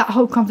 I had that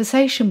whole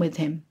conversation with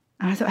him.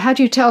 And I thought, how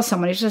do you tell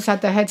someone who's just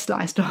had their head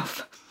sliced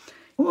off?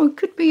 Well, it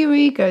could be your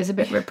ego is a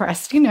bit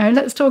repressed.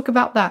 Let's talk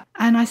about that.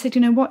 And I said,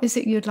 what is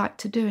it you'd like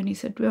to do? And he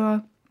said,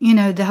 well,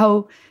 the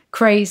whole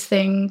craze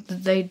thing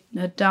that they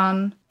had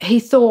done. He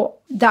thought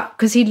that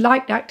because he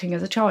liked acting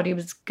as a child, he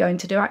was going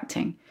to do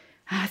acting.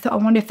 And I thought, I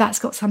wonder if that's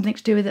got something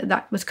to do with it.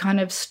 That was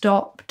kind of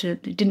stopped.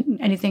 Didn't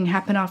anything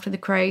happen after the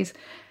craze?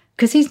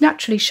 Because he's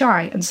naturally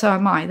shy, and so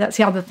am I. That's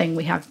the other thing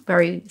we have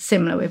very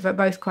similar. We're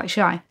both quite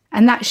shy.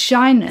 And that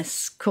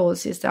shyness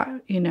causes that,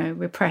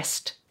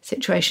 repressed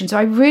situation. So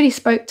I really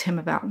spoke to him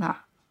about that,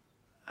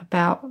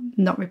 about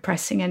not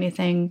repressing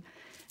anything.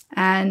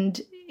 And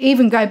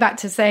even go back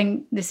to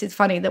saying, this is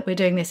funny that we're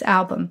doing this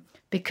album,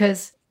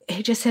 because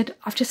he just said,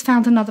 I've just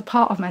found another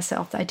part of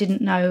myself that I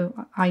didn't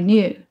know I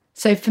knew.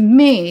 So for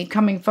me,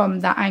 coming from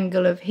that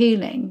angle of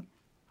healing,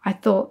 I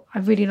thought, I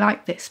really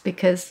like this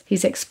because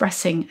he's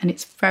expressing, and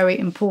it's very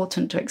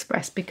important to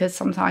express because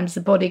sometimes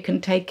the body can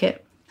take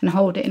it and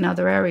hold it in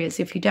other areas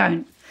if you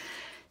don't.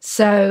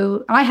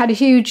 So I had a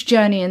huge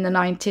journey in the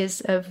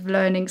 90s of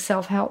learning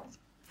self-help.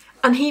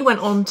 And he went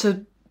on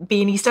to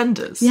be in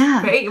EastEnders.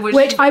 Yeah, right?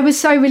 which I was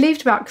so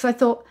relieved about because I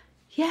thought,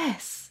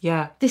 yes,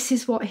 this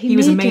is what he needed.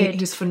 Was amazing. He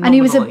was phenomenal. And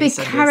he was a big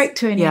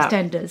character in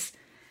EastEnders.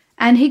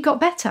 And he got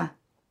better.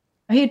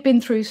 He had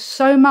been through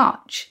so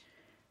much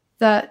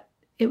that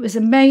it was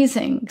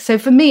amazing. So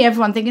for me,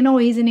 everyone thinking, oh,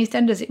 he's in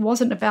EastEnders. It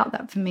wasn't about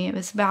that for me. It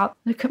was about,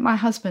 look at my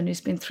husband who's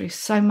been through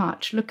so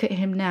much. Look at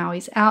him now.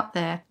 He's out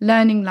there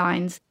learning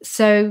lines.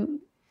 So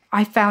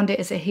I found it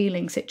as a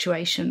healing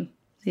situation,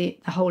 the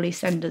whole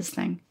EastEnders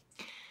thing.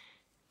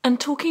 And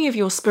talking of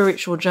your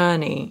spiritual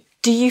journey,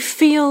 do you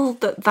feel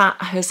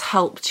that has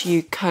helped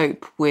you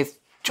cope with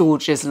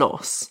George's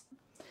loss?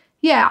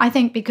 Yeah, I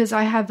think because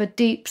I have a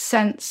deep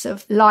sense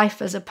of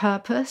life as a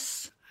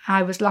purpose.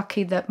 I was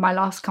lucky that my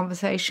last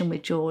conversation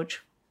with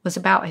George was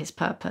about his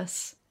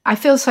purpose. I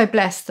feel so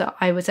blessed that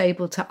I was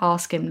able to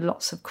ask him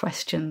lots of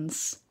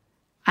questions.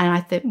 And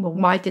I think, well,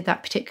 why did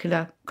that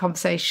particular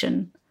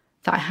conversation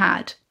that I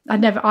had?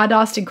 I'd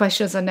asked him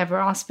questions I never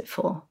asked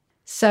before.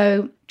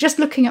 So just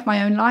looking at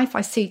my own life,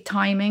 I see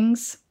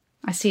timings,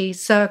 I see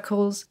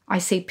circles, I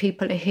see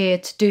people are here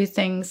to do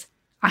things.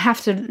 I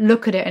have to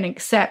look at it and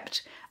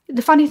accept.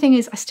 The funny thing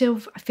is I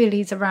feel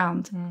he's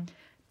around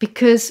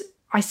because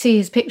I see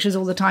his pictures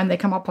all the time. They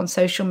come up on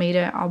social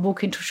media. I'll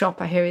walk into a shop,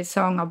 I hear his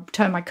song. I'll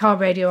turn my car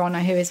radio on,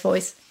 I hear his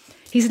voice.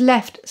 He's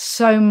left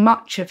so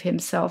much of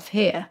himself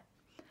here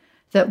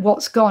that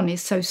what's gone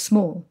is so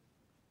small.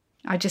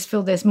 I just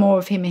feel there's more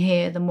of him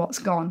here than what's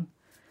gone.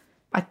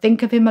 I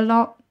think of him a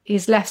lot.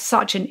 He's left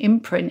such an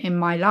imprint in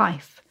my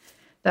life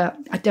that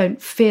I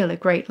don't feel a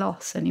great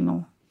loss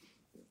anymore.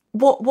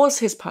 What was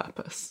his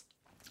purpose?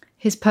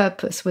 His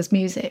purpose was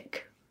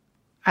music.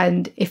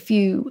 And if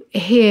you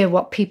hear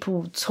what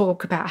people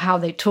talk about, how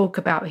they talk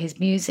about his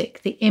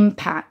music, the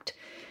impact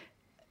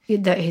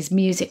that his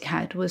music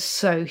had was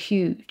so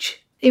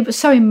huge. It was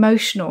so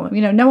emotional.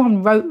 You know, no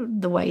one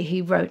wrote the way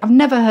he wrote. I've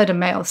never heard a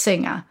male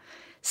singer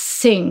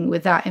sing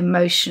with that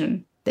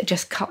emotion that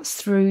just cuts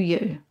through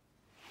you.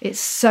 It's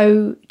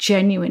so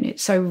genuine.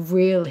 It's so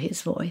real,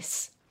 his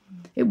voice.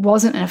 It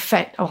wasn't an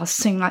effect, oh, I'll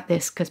sing like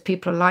this because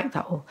people are like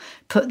that, or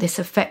put this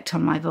effect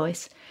on my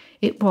voice.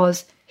 It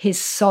was his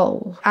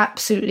soul.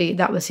 Absolutely,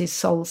 that was his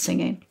soul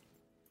singing.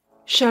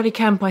 Shirlie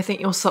Kemp, I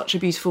think you're such a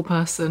beautiful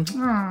person,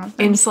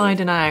 inside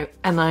and out.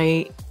 And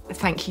I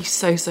thank you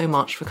so, so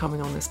much for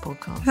coming on this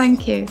podcast.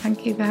 Thank you.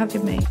 Thank you for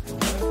having me.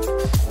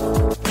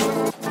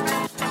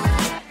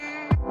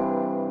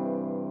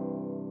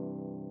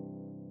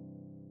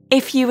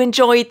 If you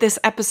enjoyed this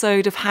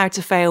episode of How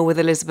to Fail with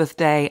Elizabeth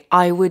Day,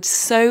 I would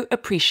so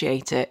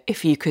appreciate it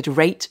if you could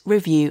rate,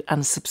 review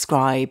and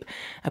subscribe.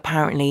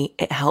 Apparently,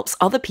 it helps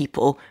other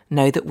people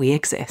know that we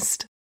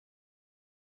exist.